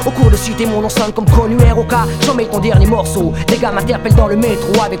perdues. Au cours de cité, mon nom sonne comme connu ROK. J'en mets ton dernier morceau. Les gars m'interpellent dans le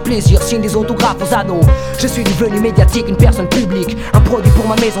métro avec plaisir, signe des autographes aux ados. Je suis devenu médiatique, une personne publique. Un produit pour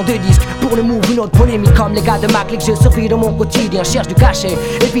ma maison de disques. Pour le move, une autre polémique. Comme les gars de ma clique, je survis dans mon quotidien, cherche du cachet.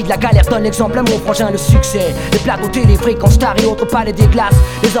 Évite la galère, donne l'exemple à mon frangin, le succès. Les plateaux télé, fréquences star et autres palais des glaces.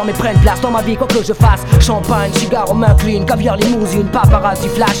 Désormais prennent place dans ma vie, quoi que je fasse. Champagne, cigare en main clean, caviar limousine, paparazzi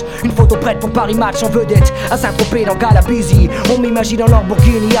flash. Une photo prête pour Paris Match en vedette. À Saint-Tropez dans Galabuzy. On m'imagine en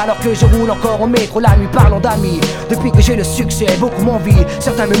Lamborghini alors que je roule encore au métro la nuit parlant d'amis. Depuis que j'ai le succès, beaucoup m'envient.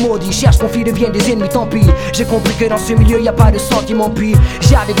 Certains me maudissent, cherchent conflits, deviennent des ennemis, tant pis. J'ai compris que dans ce milieu y a pas de sentiment pire.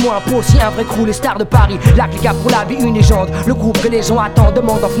 J'ai avec moi un pot, si un vrai crew, les stars de Paris. La clique a pour la vie une légende. Le groupe que les gens attendent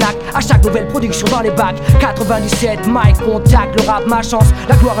demande en Fnac. À chaque nouvelle production dans les bacs. 97, Mike, contact, le rap, ma chance.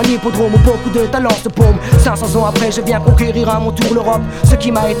 La gloire, un hippodrome où beaucoup de talents se paument. 500 ans après, je viens conquérir à mon tour l'Europe. Ce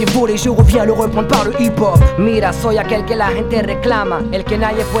qui m'a été volé, je reviens le reprendre par le hip-hop. Mira, soy aquel que la gente reclama. El que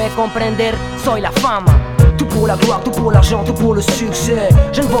nadie puede comprender, soy la fama. Tout pour la gloire, tout pour l'argent, tout pour le succès.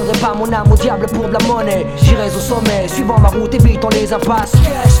 Je ne vendrai pas mon âme au diable pour de la monnaie. J'irai au sommet, suivant ma route, évitant les impasses.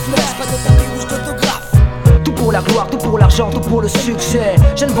 Cash, flash, pas de tapis rouge d'autographe. Tout pour la gloire, tout pour l'argent, tout pour le succès.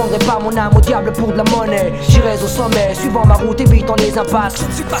 Je ne vendrai pas mon âme au diable pour de la monnaie. J'irai au sommet, suivant ma route, évitant les impasses. Je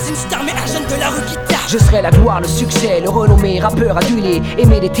ne suis pas une star mais un jeune de la rue qui tape. Je serai la gloire, le succès, le renommé, rappeur adulé.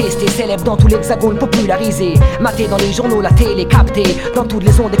 Aimé, détesté, célèbre dans tout l'hexagone popularisé. Maté dans les journaux, la télé, capté dans toutes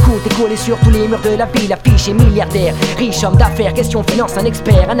les ondes, écoute et collé sur tous les murs de la ville. Affiché milliardaire, riche homme d'affaires, question finance, un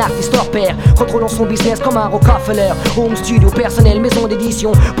expert, un artiste hors pair. Contrôlant son business comme un Rockefeller. Home studio personnel, maison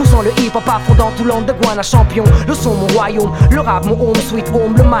d'édition. Poussant le hip-hop à fond dans tout l'ande de Guana champion. Le son mon royaume, le rap mon home sweet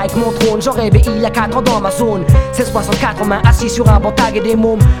home. Le mic mon trône, j'en rêvais il y a 4 ans dans ma zone. 1664 en main, assis sur un banc tag et des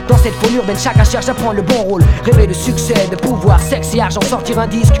mômes. Dans cette foule urbaine, chacun cherche à prendre le bon rôle. Rêver de succès, de pouvoir, sexe et argent, sortir un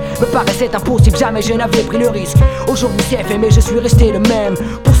disque me paraissait impossible, jamais je n'avais pris le risque. Aujourd'hui c'est fait mais je suis resté le même.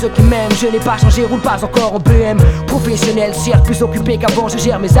 Pour ceux qui m'aiment, je n'ai pas changé, roule pas encore en BM. Professionnel, certes plus occupé qu'avant, je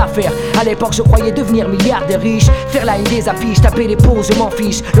gère mes affaires. À l'époque je croyais devenir milliardaire riche. Faire la une des affiches, taper les pauses, je m'en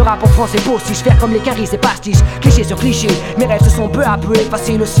fiche. Le rap en France est postiche, faire comme les caries et pastiches. Cliché sur cliché, mes rêves se sont peu à peu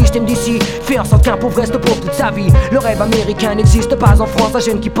effacés. Le système d'ici fait en sorte qu'un pauvre reste pauvre toute sa vie. Le rêve américain n'existe pas en France. Un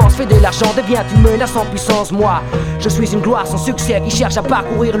jeune qui pense fait de l'argent devient une menace en puissance. Moi, je suis une gloire sans succès qui cherche à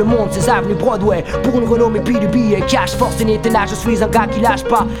parcourir le monde, ses avenues Broadway. Pour une renommée puis du billet cash, force et ténage. Je suis un gars qui lâche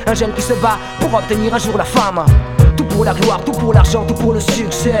pas, un jeune qui se bat pour obtenir un jour la fame. Tout pour la gloire, tout pour l'argent, tout pour le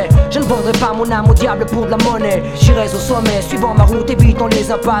succès. Je ne vendrai pas mon âme au diable pour de la monnaie. J'irai au sommet, suivant ma route, évitant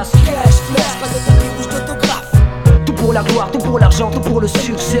les impasses. Cash, flash, pas de tapis rouge d'autographe. Tout pour la gloire, tout pour l'argent, tout pour le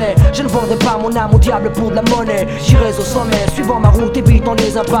succès. Je ne vendrai pas mon âme au diable pour de la monnaie. J'irai au sommet, suivant ma route, évitant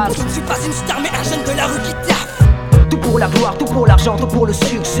les impasses. Je ne suis pas une star mais un jeune de la rue qui tape. Tout pour la gloire, tout pour l'argent, tout pour le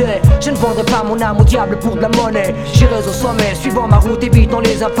succès. Je ne vendrai pas mon âme au diable pour de la monnaie. J'irai au sommet, suivant ma route, évitant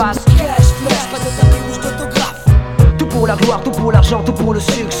les impasses. Cash, flash, pas de tapis rouge d'autographe. Tout pour la gloire, tout pour l'argent, tout pour le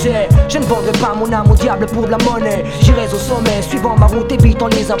succès. Je ne vendrai pas mon âme au diable pour de la monnaie. J'irai au sommet, suivant ma route, évitant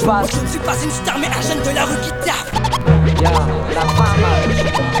les impasses. Je ne suis pas une star mais un jeune de la rue qui tape. Ya, la fama.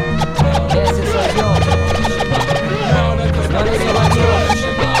 Ese soy yo. No le digo adiós.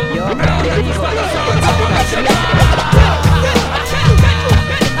 Yo le digo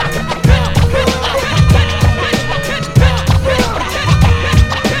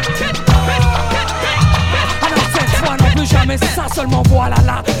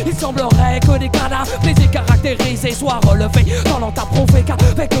semblerait que des cadavres décaractérisés soient relevés dans ta prouvé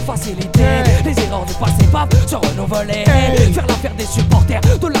qu'avec facilité les erreurs du passé peuvent se renouveler. Faire l'affaire des supporters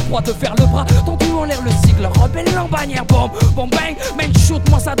de la croix, de faire le bras tendu en l'air, le sigle rebelle en bannière. Boom, boom, bang, main shoot,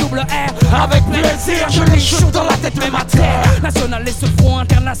 moi ça double R. Avec plaisir, je les shoot dans la tête même à terre. National et ce front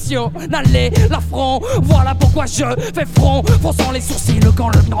international et l'affront. Voilà pourquoi je fais front, fronçant les sourcils quand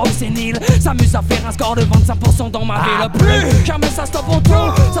le gros sénile s'amuse à faire un score de 25% dans ma ville. Plus jamais ça stoppe en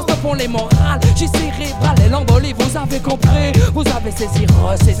tout, ça stoppe en les morales. J'ai cérébral et l'embolie, vous avez compris. Vous avez saisi,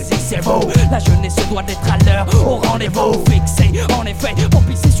 ressaisi, c'est vous. La jeunesse se doit d'être à l'heure, au rendez-vous fixé. En effet, pour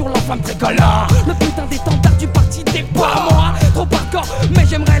pisser sur la flamme tricolore. Le putain d'étendard du parti des pas moi. Trop hardcore, mais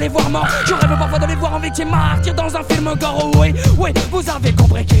j'aimerais les voir morts. Je rêve parfois de les voir en victime martyr dans un film gore. Oui, oui, vous avez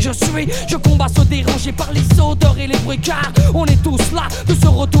compris qui je suis. Je combats ceux dérangés par les odeurs et les bruits, car on est tous là de ce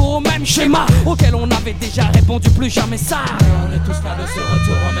retour au même schéma auquel on avait déjà répondu, plus jamais ça. Mais on est tous là de ce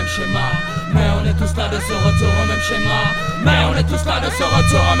retour au même schéma. Mais on est tous là de ce retour au même schéma. Mais on est tous là de ce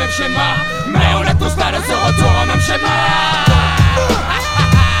retour au même schéma. Mais on est tous là de ce retour au même schéma.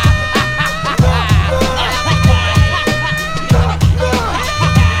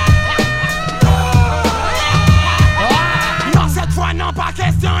 Non, cette fois non, pas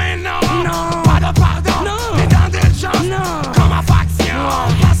question et non, non. Pas de pardon, ni d'indulgence. Comme ma faction,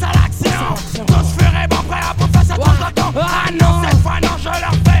 passe à l'action. Tous feraient bon prêt à bouffer cette tranche de temps. Ah non, cette fois non, je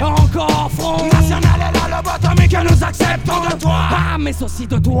leur fais encore front. National est là, le bottom, et que nous acceptons de toi. Ah, mais aussi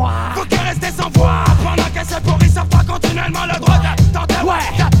de toi. Vous qui restez sans voix, pendant que c'est pourri, savent pas continuellement le droit de tenter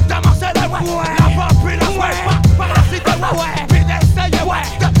d'amorcer le la population, par la cité, puis d'essayer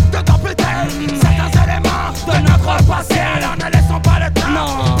de t'amputer certains éléments de notre passé. Alors ne laissons pas le temps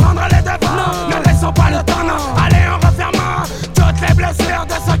prendre les devants, ne laissons pas le temps, allez en refermant toutes les blessures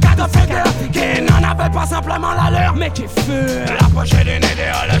de ce cas de figure qui n'en avait pas simplement l'allure, mais qui fut l'apogée d'une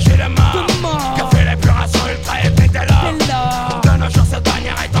idéologie de mort, que fait l'épuration ultra épique dès lors. De nos jours cette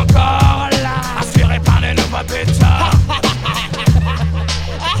bannière est encore là, aspirée par les nouveaux buteurs.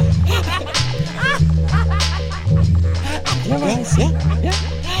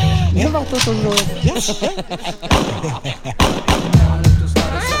 Viens voir toi toujours.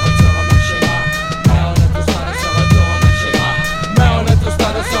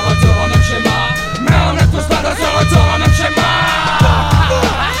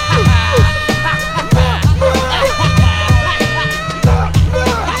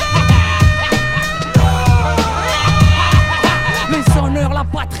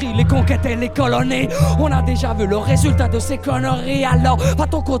 Les conquêtes et les colonies, on a déjà vu le résultat de ces conneries. Alors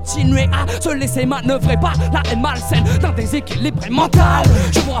va-t-on continuer à se laisser manœuvrer par la haine malsaine d'un déséquilibre mental?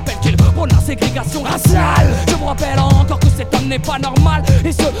 Je vous rappelle qu'il prône la ségrégation raciale. Je vous rappelle encore que cet homme n'est pas normal,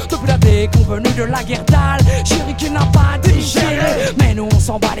 et ce depuis la déconvenue de la guerre d'Algérie qui n'a pas digéré. Mais nous on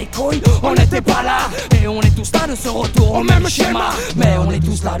s'en bat les couilles, on n'était pas là, et on est tous là de ce retour au même schéma. Mais on est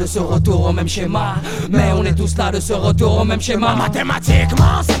tous là de ce retour au même schéma. Mais on est tous là de ce retour au même schéma.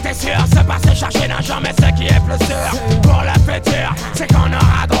 Mathématiquement c'était sûr, ce passé chercher n'a jamais ce qui est plus sûr. Pour le futur, c'est qu'on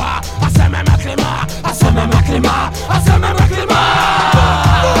aura droit à ce même climat, à ce même climat, à ce même climat.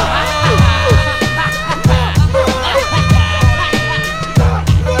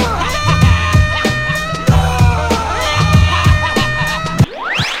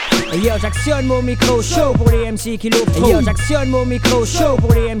 Yo, j'actionne mon micro chaud pour les MC qui l'ouvrent trop. Yo, j'actionne mon micro chaud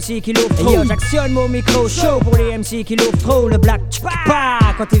pour les MC qui l'ouvrent trop. Yo, j'actionne mon micro chaud pour les MC qui l'ouvrent trop. Le black pas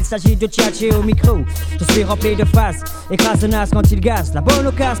quand il s'agit de tchatcher au micro. Je suis rempli de face, écrasenasse quand il gasse. La bonne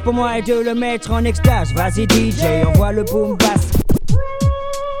occasion pour moi est de le mettre en extase. Vas-y DJ, envoie le boom bass.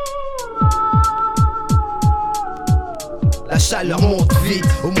 La chaleur monte vite,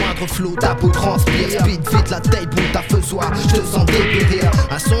 au moindre flot ta peau transpire. Speed vite la tête pour ta faisoire, je te sens dépérir.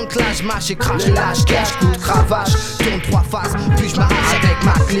 Un son de clash, marche et crache, lâche, cache, coup de cravache. Tourne 3 faces, puis je m'arrache avec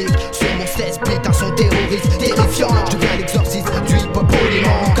ma clique. Sur mon 16 split, un son terroriste, terrifiant. Je deviens l'exorciste du hip-hop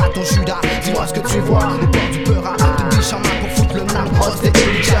poliment. Mon cas ton Judas, dis-moi ce que tu vois. Le port du peur à te biche en main pour foutre le nam. Rose des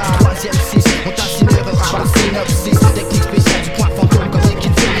Elijah, 3ème 6, on t'incinérera par synopsis. Technique spéciale du point fantôme comme des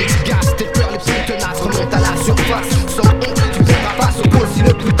Kid Phoenix. Gaz, tes peurs les plus tenaces remontent à la surface. Sans honte, tu verras pas ce aussi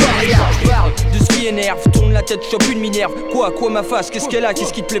le plus coriace. Je parle de ce qui énerve, tourne la tête, chope une minerve. Quoi ma face, qu'est-ce qu'elle a,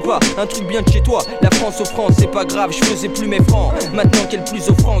 qu'est-ce qui te plaît pas? Un truc bien de chez toi, la France offrande, c'est pas grave, je faisais plus mes francs. Maintenant qu'elle plus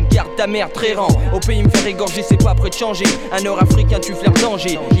offrande, garde ta mère très rang. Au pays me faire égorger, c'est pas prêt de changer. Un nord-africain, tu flaires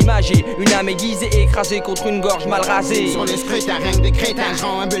danger. Imagé, une âme aiguisée, écrasée contre une gorge mal rasée. Sur le scrutin, rien que des crétins, je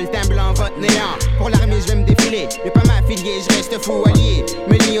rends un bulletin blanc, vote néant. Pour l'armée, je vais me défiler, mais pas m'affilier, je reste fou allié.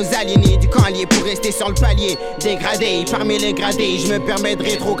 Me lie aux aliénés du camp allié. travailler pour rester sur le palier. Dégradé, parmi les gradés, je me permets de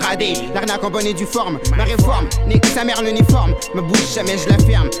rétrograder. L'arnaque en bonne et due forme, ma réforme, nique sa mère l'uniforme. Ma bouche jamais je la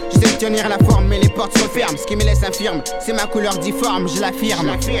ferme, je sais tenir la forme mais les portes se ferment. Ce qui me laisse infirme, c'est ma couleur difforme, je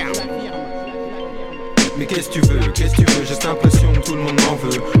l'affirme. Mais qu'est-ce que tu veux, j'ai cette impression que tout le monde m'en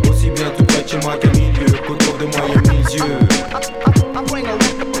veut. Aussi bien tout près de chez moi qu'à milieu, qu'autour de moi y'a 1000 yeux.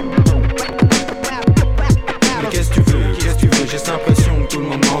 Mais qu'est-ce que tu veux, j'ai cette impression que tout le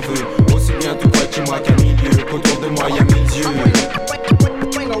monde m'en veut. Aussi bien tout près de chez moi qu'à milieu, qu'autour de moi y'a 1000 yeux.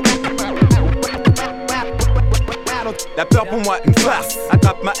 La peur pour moi une farce,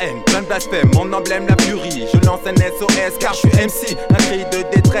 attrape ma haine, plein de blasphème, mon emblème la furie. Je lance un SOS car je suis MC, un cri de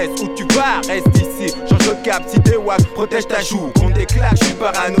détresse. Où tu vas, reste ici, change le cap, si t'es wack, protège ta joue. Qu'on déclare, je suis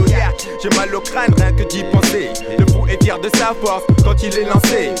paranoïaque, j'ai mal au crâne rien que d'y penser. Le fou est fier de sa force quand il est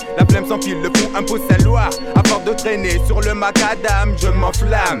lancé. La flemme s'enfile, le fou impose sa loi. À force de traîner sur le macadam, je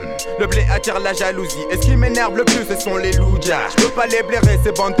m'enflamme. Le blé attire la jalousie, et ce qui m'énerve le plus ce sont les loujas. Je peux pas les blairer,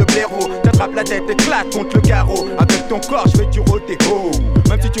 ces bandes de blaireaux. T'attrapes la tête, éclate contre le carreau. Avec ton corps, je vais du rôter haut.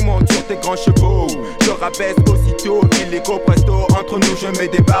 Même si tu montes sur tes grands chevaux, je rabaisse aussitôt. Illico presto, entre nous je mets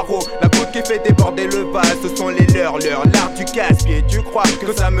des barreaux. La goutte qui fait déborder le vase, ce sont les leurs. L'art du casse-pied, tu crois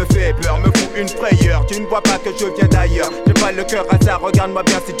que ça me fait peur, me fout une frayeur. Tu ne vois pas que je viens d'ailleurs, j'ai pas le cœur à ça, regarde-moi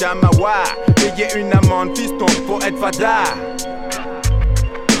bien, c'est Jamawa. Payer une amende, fiston, faut être fada.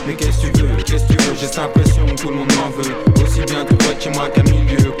 Mais qu'est-ce que tu veux, j'ai cette impression que tout le monde m'en veut. Aussi bien tout près de chez moi qu'à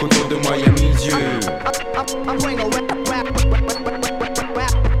milieu, qu'autour de moi y'a 1000 yeux.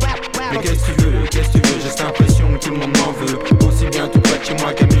 Mais qu'est-ce que tu veux, j'ai cette impression que tout le monde m'en veut. Aussi bien tout près de chez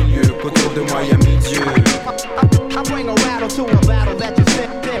moi qu'à milieu, qu'autour de moi y'a 1000 yeux.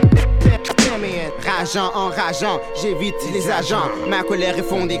 Rageant, enrageant, j'évite les agents. Ma colère est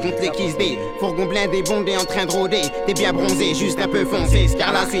fondée contre les kiss des fourgons blindés, bondés en train de rôder. T'es bien bronzé, juste un peu foncé.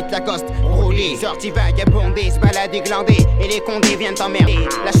 Car ensuite la coste roulée, sortie vagabondée, se balader, glandée. Et les condés viennent t'emmerder.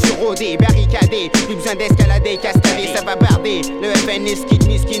 La surodée, barricadée, plus besoin d'escalader, cascader, ça va barder. Le FN est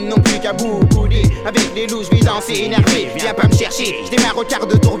skin non plus qu'à bouder. Avec les loups, je vais danser énervé. Viens pas me chercher, je démarre au quart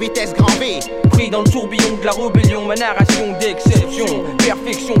de tour vitesse grand V. Pris dans le tourbillon de la rébellion, ma narration d'exception.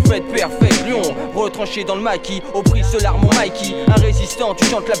 Perfection faite perfection. Retranché dans le maquis, au prix se larme mon Mikey. Un résistant, tu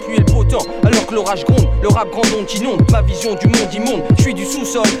chantes la pluie et le beau temps. Alors que l'orage gronde, le rap grandonne inonde ma vision du monde immonde. Je suis du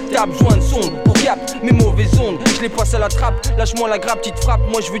sous-sol, t'as besoin de sonde pour capter mes mauvaises ondes. Je les passe à la trappe, lâche-moi la grappe, petite frappe.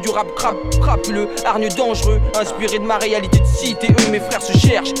 Moi je veux du rap crapuleux, hargneux, dangereux. Inspiré de ma réalité de cité, eux mes frères se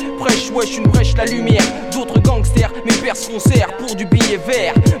cherchent. Prêche, wesh, une brèche, la lumière. D'autres gangsters, mes pères se serre pour du billet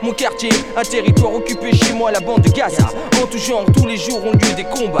vert. Mon quartier, un territoire occupé chez moi, la bande de Gaza. En tout genre, tous les jours ont lieu des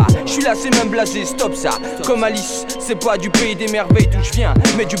combats. Je suis là, c'est même blasé, stop ça. Comme Alice, c'est pas du pays des merveilles d'où je viens,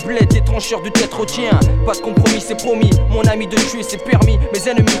 mais du bled des trancheurs du tête retient. Pas de compromis, c'est promis. Mon ami de tuer, c'est permis. Mes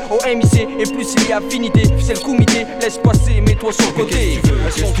ennemis au MIC, et plus il y a affinité. C'est le comité, laisse passer, mets-toi sur le côté.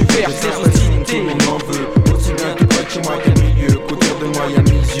 Elles sont ouvertes, ces hostilités. Tout le monde m'en veut. Aussi bien tout près de chez moi qu'à milieu, qu'autour de moi y'a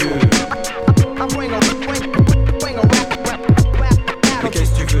 1000 yeux. Mais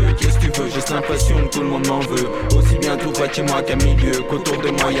qu'est-ce que tu veux, j'ai cette impression que tout le monde m'en veut. Aussi bien tout près de chez moi qu'à milieu, qu'autour de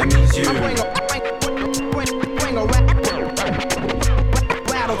moi y'a 1000 yeux.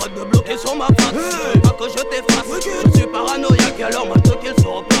 Arrête de bloquer sur ma face, pas que je t'efface. Je suis paranoïaque alors moi je te kill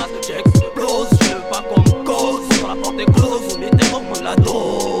sur place. J'explose, je veux pas qu'on me cause. Sur la porte est close, vous mettez au moins de la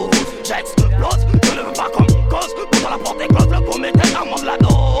dose. J'explose, je ne veux pas qu'on me cause. Pourtant la porte est close, le coup mettez à moi de la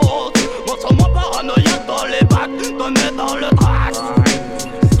dose. Moi sans moi paranoïaque dans les bacs, donnez dans le trash.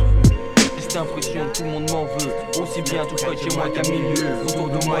 J'ai cette impression que tout le monde m'en veut. Aussi bien tout près de chez moi qu'à milieu. Autour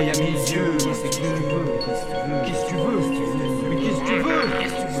de moi y'a 1000 yeux. Qu'est-ce que tu veux? Qu'est-ce que tu veux? Mais qu'est-ce que tu veux?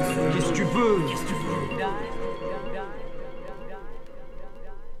 Qu'est-ce que tu veux?